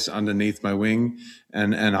small voice underneath my wing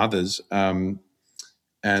and others, and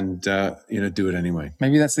do it anyway.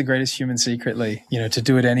 Maybe that's the greatest human secret, Lee. To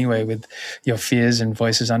do it anyway with your fears and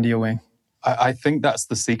voices under your wing. I think that's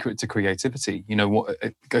the secret to creativity.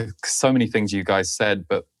 So many things you guys said,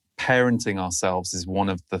 but parenting ourselves is one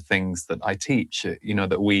of the things that I teach.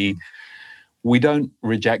 That we don't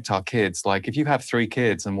reject our kids. Like if you have 3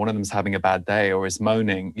 kids and one of them's having a bad day or is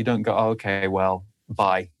moaning, you don't go, oh, okay, well,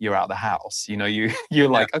 bye, you're out of the house. You're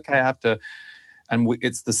like, okay, I have to. And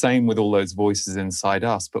it's the same with all those voices inside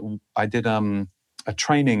us. But I did a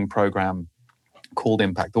training program called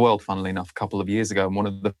Impact the World, funnily enough, a couple of years ago. And one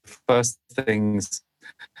of the first things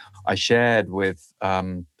I shared with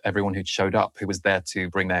everyone who'd showed up, who was there to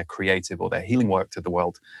bring their creative or their healing work to the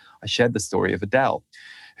world, I shared the story of Adele.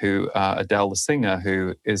 Adele, the singer,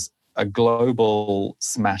 who is a global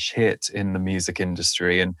smash hit in the music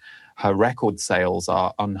industry, and her record sales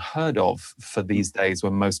are unheard of for these days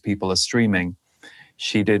when most people are streaming.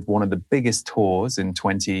 She did one of the biggest tours in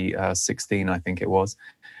 2016, I think it was.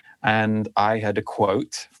 And I had a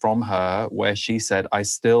quote from her where she said, "I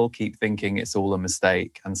still keep thinking it's all a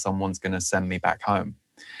mistake and someone's going to send me back home."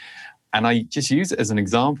 And I just use it as an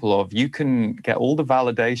example of, you can get all the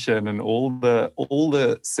validation and all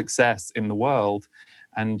the success in the world,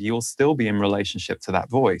 and you'll still be in relationship to that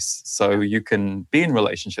voice. So you can be in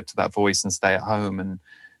relationship to that voice and stay at home and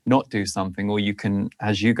not do something, or you can,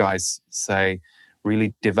 as you guys say,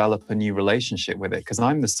 really develop a new relationship with it. Because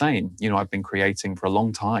I'm the same. I've been creating for a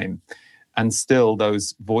long time, and still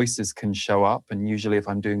those voices can show up. And usually if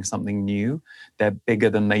I'm doing something new, they're bigger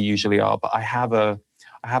than they usually are. But I have a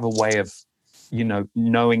way of,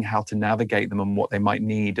 knowing how to navigate them and what they might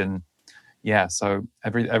need. And yeah, so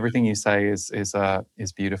everything you say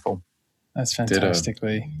is beautiful. That's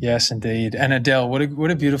fantastically. Yes, indeed. And Adele,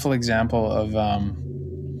 what a beautiful example of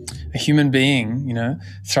a human being,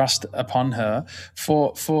 thrust upon her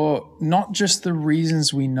for not just the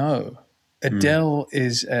reasons we know. Adele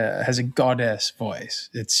has a goddess voice.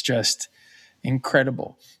 It's just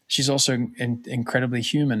incredible. She's also incredibly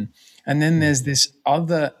human. And then there's this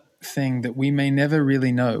other thing that we may never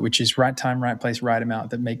really know, which is right time, right place, right amount,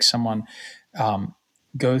 that makes someone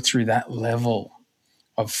go through that level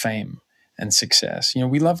of fame and success.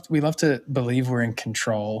 We love to believe we're in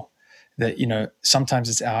control, that, sometimes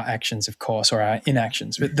it's our actions, of course, or our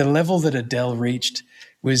inactions. But the level that Adele reached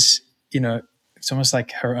was, it's almost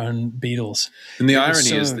like her own Beatles. And the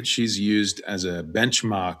irony is that she's used as a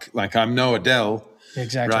benchmark. Like, I'm no Adele.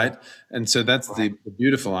 Exactly. Right. And so that's the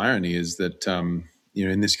beautiful irony, is that,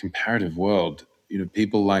 in this comparative world,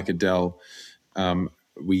 people like Adele,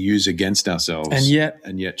 we use against ourselves. And yet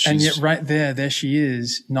right there she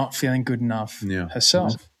is, not feeling good enough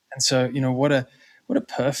herself. Mm-hmm. And so, what a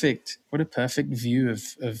perfect view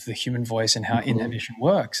of the human voice and how inhibition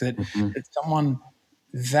works. That someone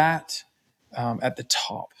that at the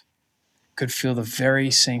top could feel the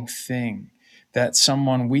very same thing that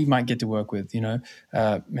someone we might get to work with, maybe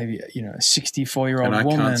a 64-year-old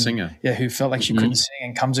woman, who felt like she couldn't sing,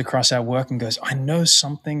 and comes across our work and goes, "I know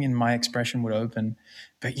something in my expression would open,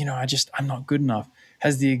 but I'm not good enough."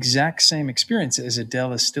 Has the exact same experience as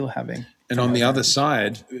Adele is still having. And on the other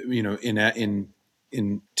side,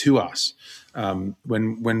 in to us,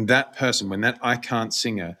 when that I can't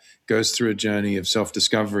singer goes through a journey of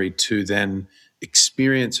self-discovery to then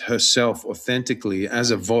experience herself authentically as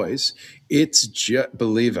a voice,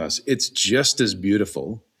 believe us, it's just as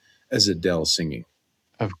beautiful as Adele singing.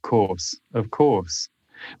 Of course.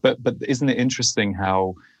 But isn't it interesting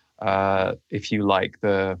how, if you like,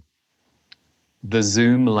 the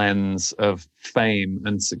zoom lens of fame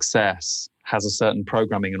and success has a certain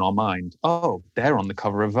programming in our mind? Oh, they're on the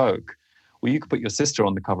cover of Vogue. Well, you could put your sister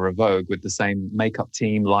on the cover of Vogue with the same makeup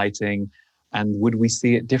team, lighting, and would we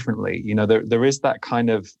see it differently? There is that kind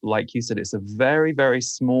of, like you said, it's a very, very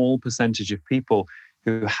small percentage of people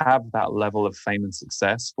who have that level of fame and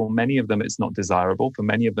success. For many of them, it's not desirable. For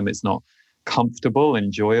many of them, it's not comfortable,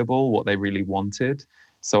 enjoyable, what they really wanted.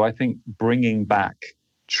 So I think bringing back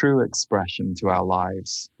true expression to our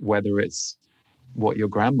lives, whether it's what your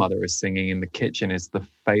grandmother is singing in the kitchen is the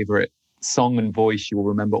favorite song and voice you will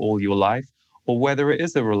remember all your life, or whether it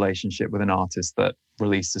is a relationship with an artist that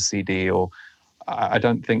released a CD, or I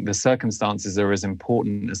don't think the circumstances are as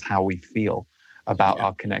important as how we feel about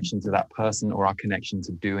our connection to that person or our connection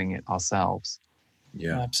to doing it ourselves.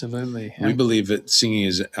 Yeah, absolutely. We believe that singing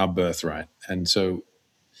is our birthright. And so,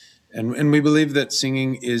 and we believe that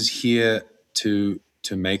singing is here to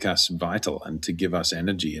make us vital and to give us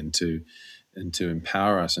energy and to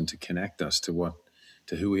empower us and to connect us to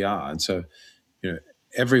who we are. And so,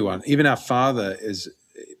 everyone, even our father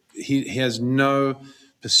he has no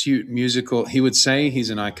pursuit musical. He would say he's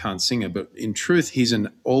an I can't singer, but in truth, he's an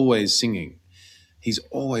always singing. He's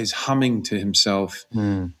always humming to himself.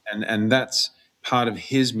 And that's part of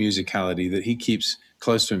his musicality that he keeps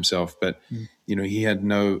close to himself. But, he had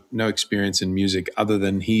no experience in music other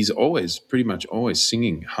than he's pretty much always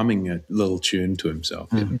singing, humming a little tune to himself.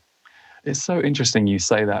 It's so interesting you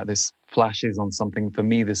say that. This flashes on something for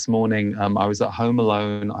me this morning. I was at home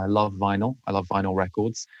alone. I love vinyl. I love vinyl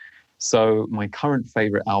records. So my current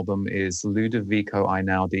favorite album is Ludovico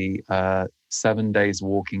Einaudi, 7 Days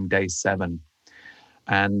Walking, Day 7.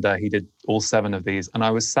 And he did all 7 of these. And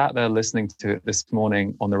I was sat there listening to it this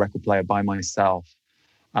morning on the record player by myself.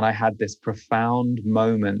 And I had this profound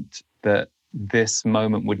moment that this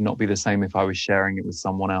moment would not be the same if I was sharing it with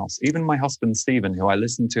someone else. Even my husband, Stephen, who I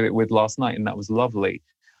listened to it with last night, and that was lovely.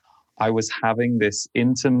 I was having this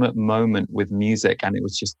intimate moment with music, and it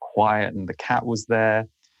was just quiet, and the cat was there.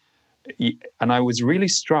 and I was really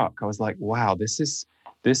struck. I was like, wow, this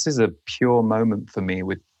is a pure moment for me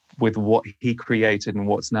with what he created and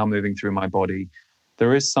what's now moving through my body.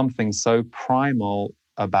 There is something so primal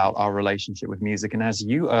about our relationship with music. And as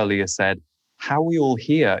you earlier said, how we all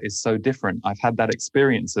hear is so different. I've had that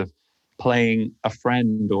experience of playing a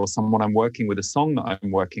friend or someone I'm working with a song that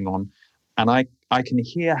I'm working on, and I can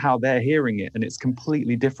hear how they're hearing it, and it's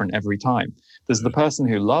completely different every time. There's the person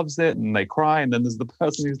who loves it and they cry, and then there's the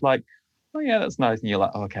person who's like, oh yeah, that's nice, and you're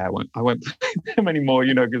like, okay, I won't play them anymore,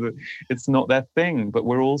 because it's not their thing. But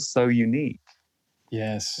we're all so unique.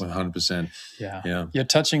 Yes. 100%. Yeah. You're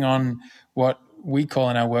touching on what we call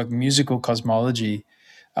in our work musical cosmology,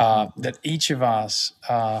 that each of us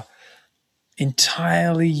are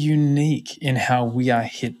entirely unique in how we are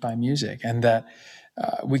hit by music, and that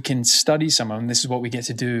we can study someone. And this is what we get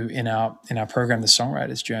to do in our program, The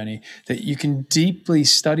Songwriter's Journey, that you can deeply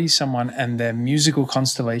study someone and their musical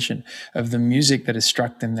constellation of the music that has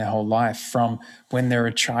struck them their whole life, from when they're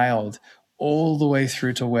a child all the way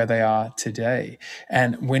through to where they are today.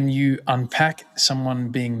 And when you unpack someone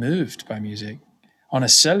being moved by music on a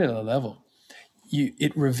cellular level,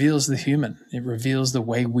 it reveals the human. It reveals the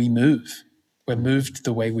way we move. We're moved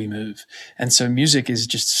the way we move. And so music is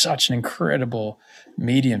just such an incredible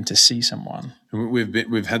medium to see someone.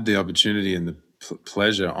 We've had the opportunity and the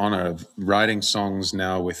pleasure, honor of writing songs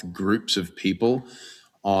now with groups of people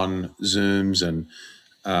on Zooms, and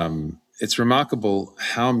it's remarkable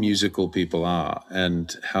how musical people are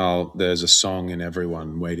and how there's a song in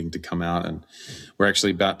everyone waiting to come out. And we're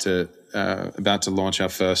actually about to launch our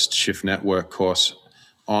first Shift Network course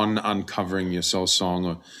on uncovering your soul song,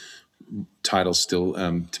 or title still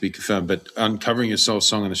to be confirmed, but uncovering your soul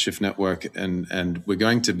song on the Shift Network. And we're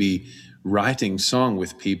going to be writing song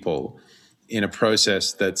with people in a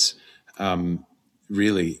process that's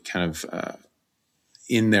really kind of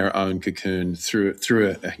in their own cocoon through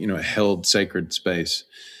a held sacred space.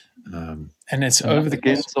 And it's over the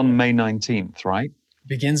begins on May 19th, right?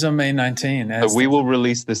 Begins on May 19th. So we will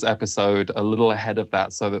release this episode a little ahead of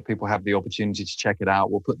that so that people have the opportunity to check it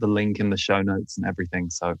out. We'll put the link in the show notes and everything.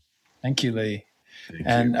 So thank you, Lee.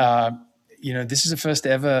 Thank you. This is the first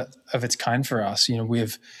ever of its kind for us.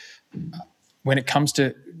 We've, when it comes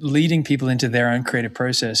to leading people into their own creative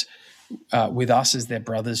process, with us as their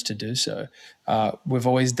brothers to do so, we've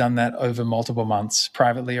always done that over multiple months,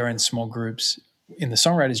 privately or in small groups in the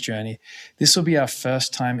Songwriter's Journey. This will be our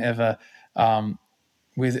first time ever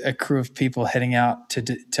with a crew of people heading out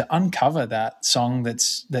to uncover that song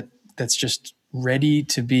that's just ready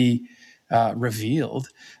to be revealed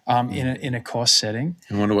in a course setting.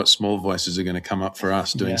 I wonder what small voices are going to come up for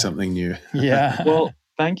us doing something new. Yeah. Well,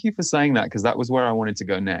 thank you for saying that, because that was where I wanted to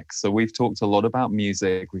go next. So we've talked a lot about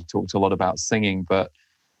music, we've talked a lot about singing, but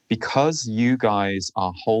because you guys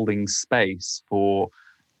are holding space for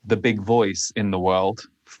the big voice in the world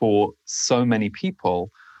for so many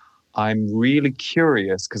people, I'm really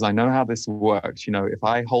curious, because I know how this works. If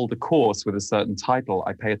I hold a course with a certain title,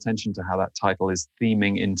 I pay attention to how that title is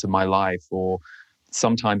theming into my life, or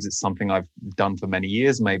sometimes it's something I've done for many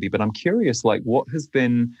years maybe, but I'm curious, like, what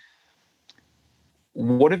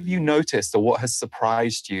have you noticed, or what has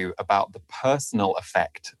surprised you about the personal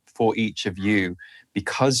effect for each of you,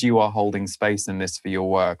 because you are holding space in this for your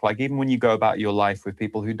work? Like, even when you go about your life with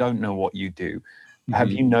people who don't know what you do, have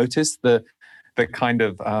you noticed the kind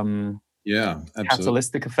of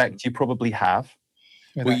catalytic effect you probably have?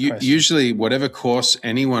 Well, usually whatever course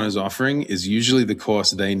anyone is offering is usually the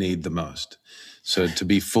course they need the most. So to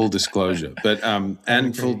be full disclosure, but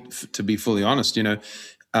to be fully honest,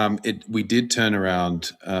 we did turn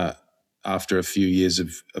around after a few years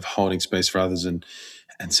of holding space for others and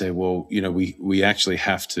say, well, we actually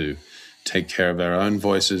have to take care of our own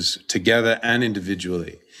voices together and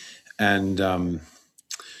individually. And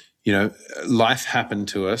life happened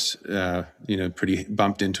to us,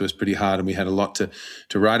 bumped into us pretty hard, and we had a lot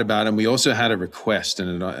to write about. And we also had a request,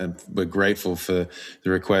 and we're grateful for the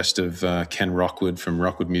request of Ken Rockwood from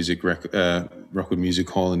Rockwood Music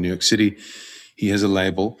Hall in New York City. He has a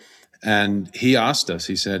label, and he asked us,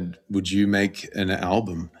 he said, would you make an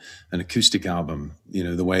album, an acoustic album,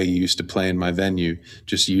 the way you used to play in my venue,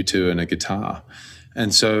 just you two and a guitar?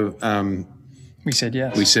 And so we said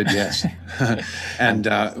yes. And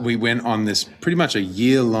we went on this pretty much a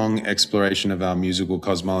year-long exploration of our musical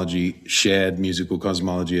cosmology, shared musical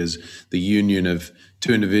cosmology as the union of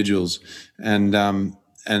two individuals. And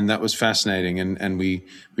that was fascinating. And we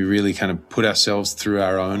really kind of put ourselves through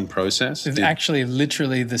our own process. It's actually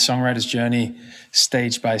literally the Songwriter's Journey,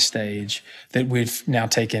 stage by stage, that we've now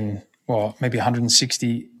taken, maybe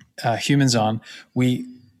 160 humans on. We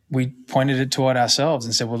we pointed it toward ourselves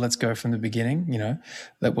and said, well, let's go from the beginning,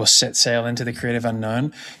 that we'll set sail into the creative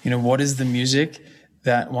unknown. What is the music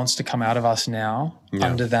that wants to come out of us now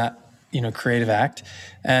under that, creative act?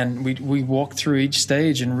 And we walked through each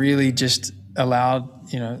stage and really just allowed,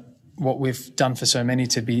 what we've done for so many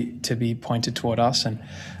to be pointed toward us. And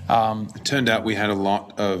it turned out we had a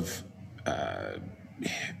lot of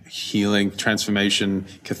healing, transformation,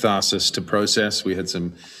 catharsis to process. We had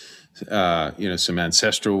some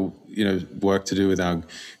ancestral, work to do with our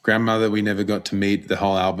grandmother we never got to meet. The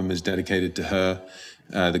whole album is dedicated to her.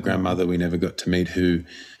 The grandmother we never got to meet, who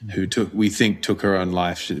took her own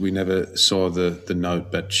life. We never saw the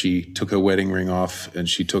note, but she took her wedding ring off, and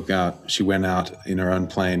she went out in her own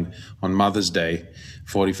plane on Mother's Day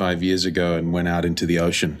 45 years ago and went out into the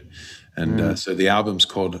ocean. And so the album's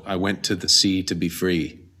called "I Went to the Sea to Be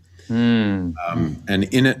Free." And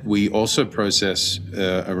in it, we also process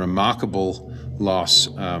a remarkable loss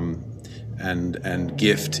and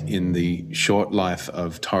gift in the short life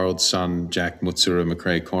of Torald's son, Jack Mutsura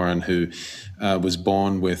McRae Corin, who was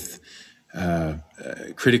born with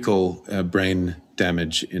critical brain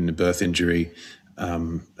damage in a birth injury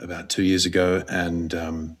about 2 years ago.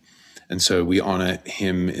 And so we honor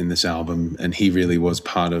him in this album, and he really was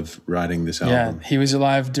part of writing this album. Yeah, he was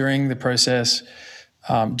alive during the process,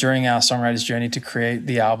 during our songwriter's journey to create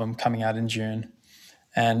the album coming out in June.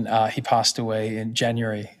 And he passed away in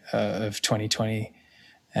January of 2020.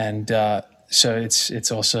 And so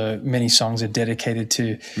it's also, many songs are dedicated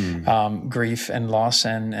to grief and loss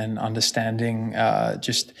and understanding,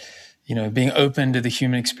 just, being open to the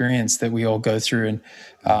human experience that we all go through,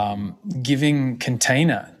 and giving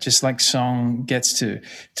container, just like song gets to,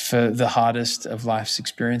 for the hardest of life's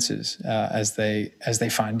experiences as they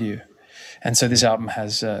find you. And so this album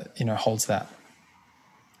has, holds that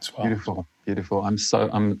as well. Beautiful. I'm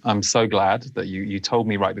so glad that you told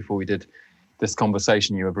me right before we did this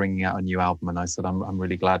conversation you were bringing out a new album, and I said I'm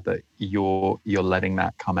really glad that you're letting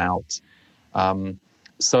that come out.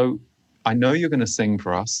 So I know you're going to sing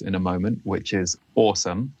for us in a moment, which is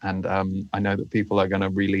awesome, and I know that people are going to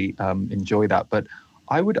really enjoy that. But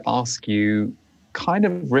I would ask you, kind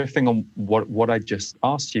of riffing on what I just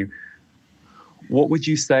asked you, what would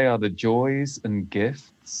you say are the joys and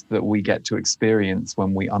gifts that we get to experience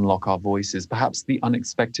when we unlock our voices, perhaps the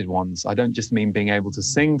unexpected ones? I don't just mean being able to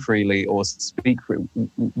sing freely or speak freely.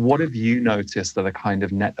 What have you noticed are the kind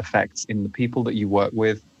of net effects in the people that you work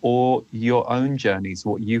with, or your own journeys,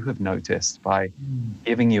 what you have noticed by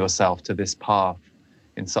giving yourself to this path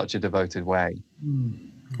in such a devoted way?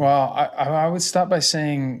 Well, I would start by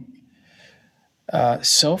saying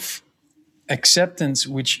self-acceptance,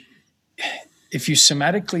 which, if you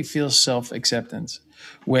somatically feel self-acceptance,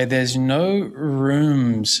 where there's no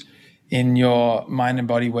rooms in your mind and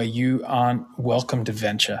body where you aren't welcome to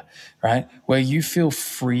venture, right? Where you feel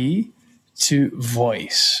free to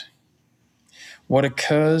voice. What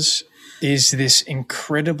occurs is this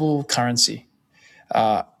incredible currency.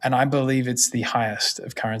 And I believe it's the highest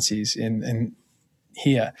of currencies in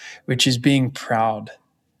here, which is being proud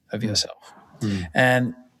of yourself.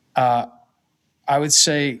 And I would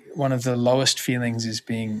say one of the lowest feelings is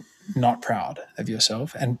being not proud of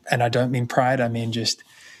yourself. And I don't mean pride, I mean just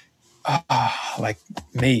like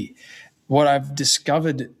me. What I've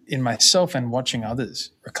discovered in myself and watching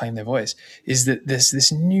others reclaim their voice is that there's this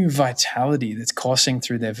new vitality that's coursing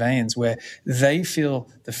through their veins, where they feel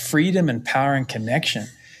the freedom and power and connection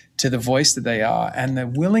to the voice that they are, and the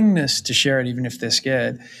willingness to share it even if they're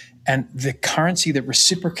scared. And the currency that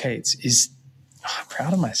reciprocates is, I'm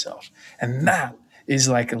proud of myself. And that is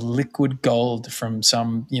like liquid gold from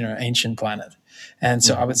some, ancient planet. And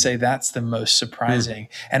so I would say that's the most surprising.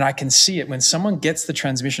 And I can see it when someone gets the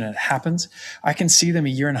transmission and it happens. I can see them a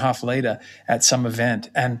year and a half later at some event,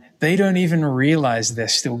 and they don't even realize they're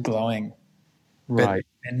still glowing. Right. But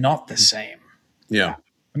they're not the same. Yeah.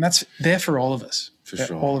 And that's there for all of us. For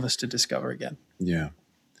sure. All of us to discover again. Yeah.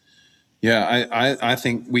 Yeah. I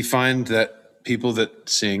think we find that people that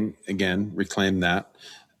sing, again, reclaim that,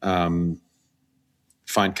 find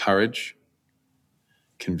courage,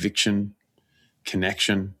 conviction,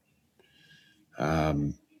 connection,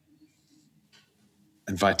 and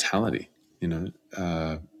vitality. They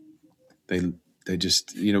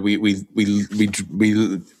just, we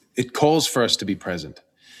it calls for us to be present.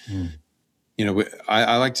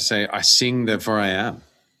 I like to say, I sing, therefore I am.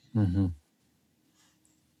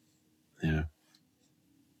 Yeah.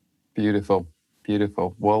 Beautiful.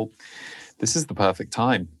 Well, this is the perfect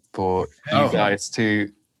time for you guys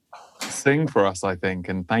to sing for us, I think.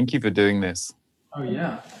 And thank you for doing this. Oh,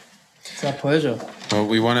 yeah. It's our pleasure. Well,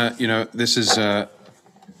 we want to, this is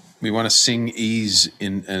We want to sing ease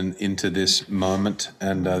into this moment,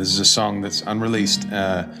 and this is a song that's unreleased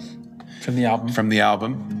From the album. from the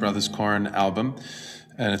album, the Brothers Corin album,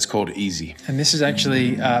 and it's called Easy. And this is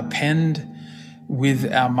actually penned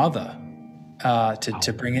with our mother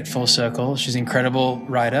to bring it full circle. She's an incredible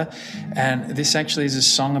writer. And this actually is a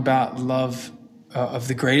song about love of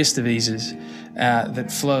the greatest of eases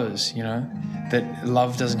that flows, that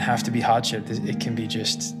love doesn't have to be hardship. It can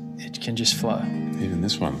just flow. Even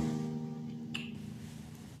this one.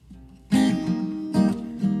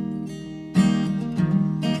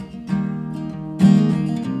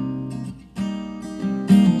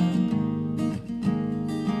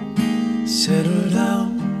 Settle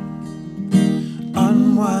down,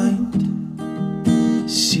 unwind,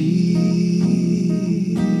 see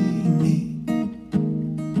me,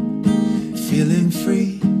 feeling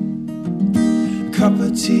free, cup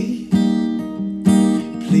of tea,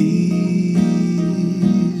 please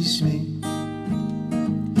me,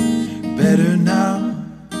 better now,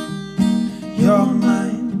 you're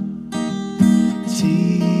mine,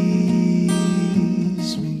 tease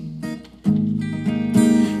me,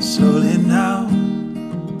 slowly now,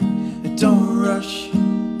 don't rush,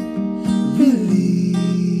 release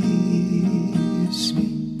me.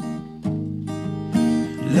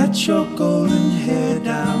 Let your golden hair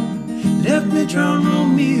down, let me drown, roll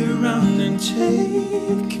me around and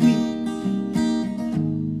take me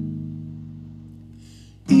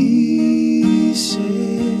easy.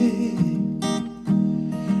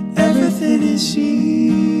 Everything is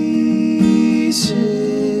easy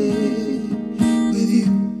with you.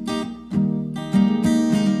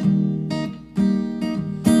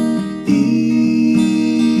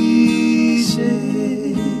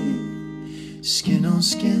 Skin on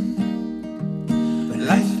skin, but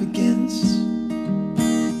life begins.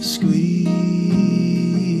 Squeeze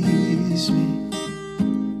me,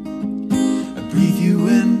 I breathe you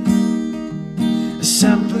in, a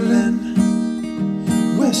sampling,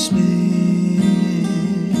 we're spinning.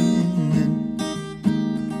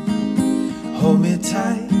 Hold me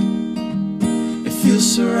tight, it feels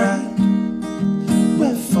so right,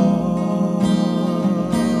 we're falling.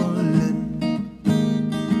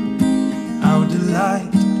 Our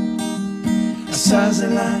delight, our size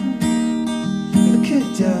align, we could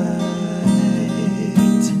die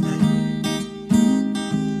tonight.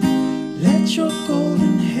 Let your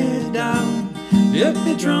golden hair down, let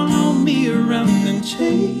me drown, roll me around and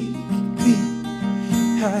take me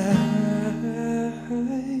high.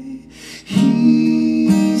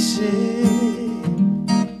 Easy,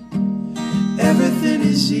 everything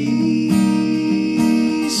is easy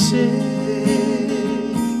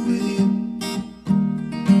with you.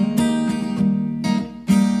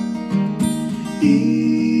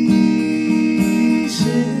 Easy,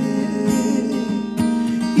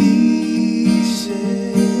 easy,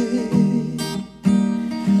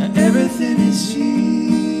 everything is easy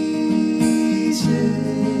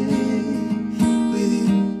with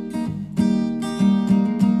you.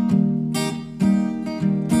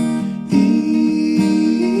 Easy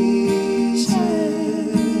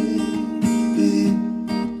with you.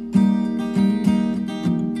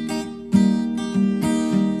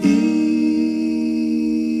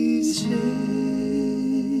 Easy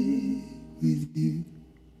with you.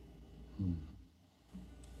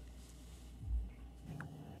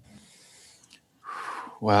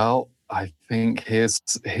 Well, I think here's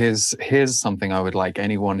something I would like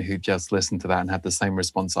anyone who just listened to that and had the same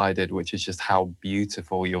response I did, which is just how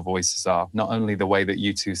beautiful your voices are. Not only the way that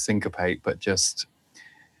you two syncopate, but just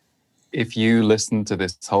if you listen to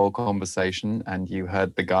this whole conversation and you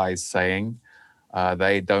heard the guys saying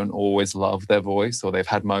they don't always love their voice, or they've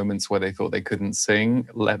had moments where they thought they couldn't sing,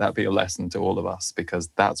 let that be a lesson to all of us, because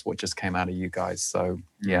that's what just came out of you guys. So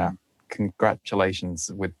yeah,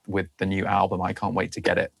 congratulations with the new album. I can't wait to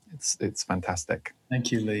get it. It's fantastic.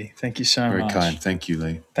 Thank you, Lee. Thank you so Very much. kind. Thank you,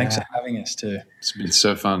 Lee. Thanks for having us too. It's been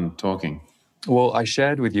so fun talking. Well, I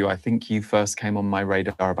shared with you, I think you first came on my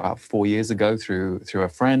radar about 4 years ago through a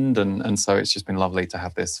friend. And so it's just been lovely to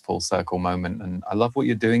have this full circle moment. And I love what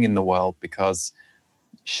you're doing in the world, because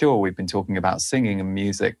sure, we've been talking about singing and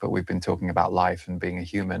music, but we've been talking about life and being a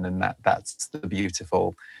human. And that's the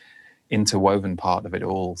beautiful interwoven part of it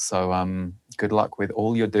all. So good luck with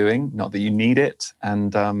all you're doing. Not that you need it.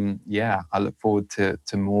 And yeah, I look forward to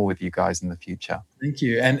more with you guys in the future. Thank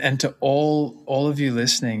you. And to all of you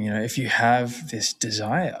listening, if you have this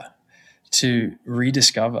desire to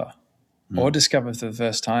rediscover or discover for the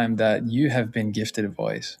first time that you have been gifted a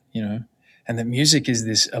voice, and that music is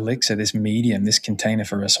this elixir, this medium, this container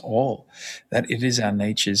for us all, that it is our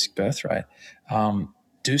nature's birthright,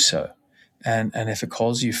 do so. And if it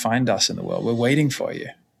calls you, find us in the world. We're waiting for you.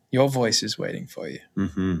 Your voice is waiting for you.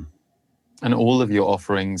 Mm-hmm. And all of your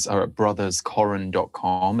offerings are at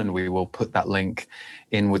brotherscorin.com, and we will put that link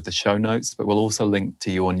in with the show notes, but we'll also link to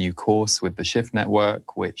your new course with the Shift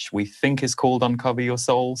Network, which we think is called Uncover Your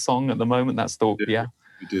Soul Song at the moment. That's the, yeah.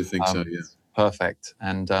 We do think so, yeah. Perfect.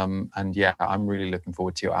 And yeah, I'm really looking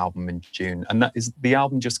forward to your album in June. And that is the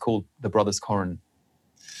album just called The Brothers Corin.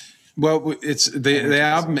 Well, it's the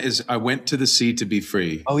album is I Went to the Sea to Be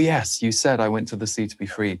Free. Oh, yes. You said I went to the sea to be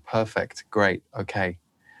free. Perfect. Great. Okay.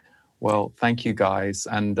 Well, thank you guys,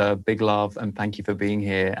 and big love, and thank you for being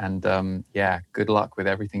here. And yeah, good luck with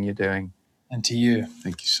everything you're doing. And to you.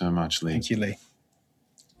 Thank you so much, Lee. Thank you, Lee.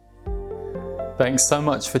 Thanks so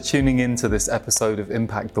much for tuning in to this episode of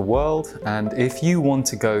Impact the World. And if you want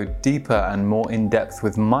to go deeper and more in depth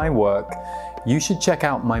with my work, you should check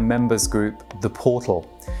out my members group, The Portal.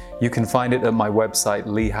 You can find it at my website,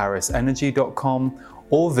 leeharrisenergy.com,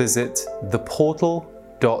 or visit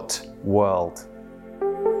theportal.world.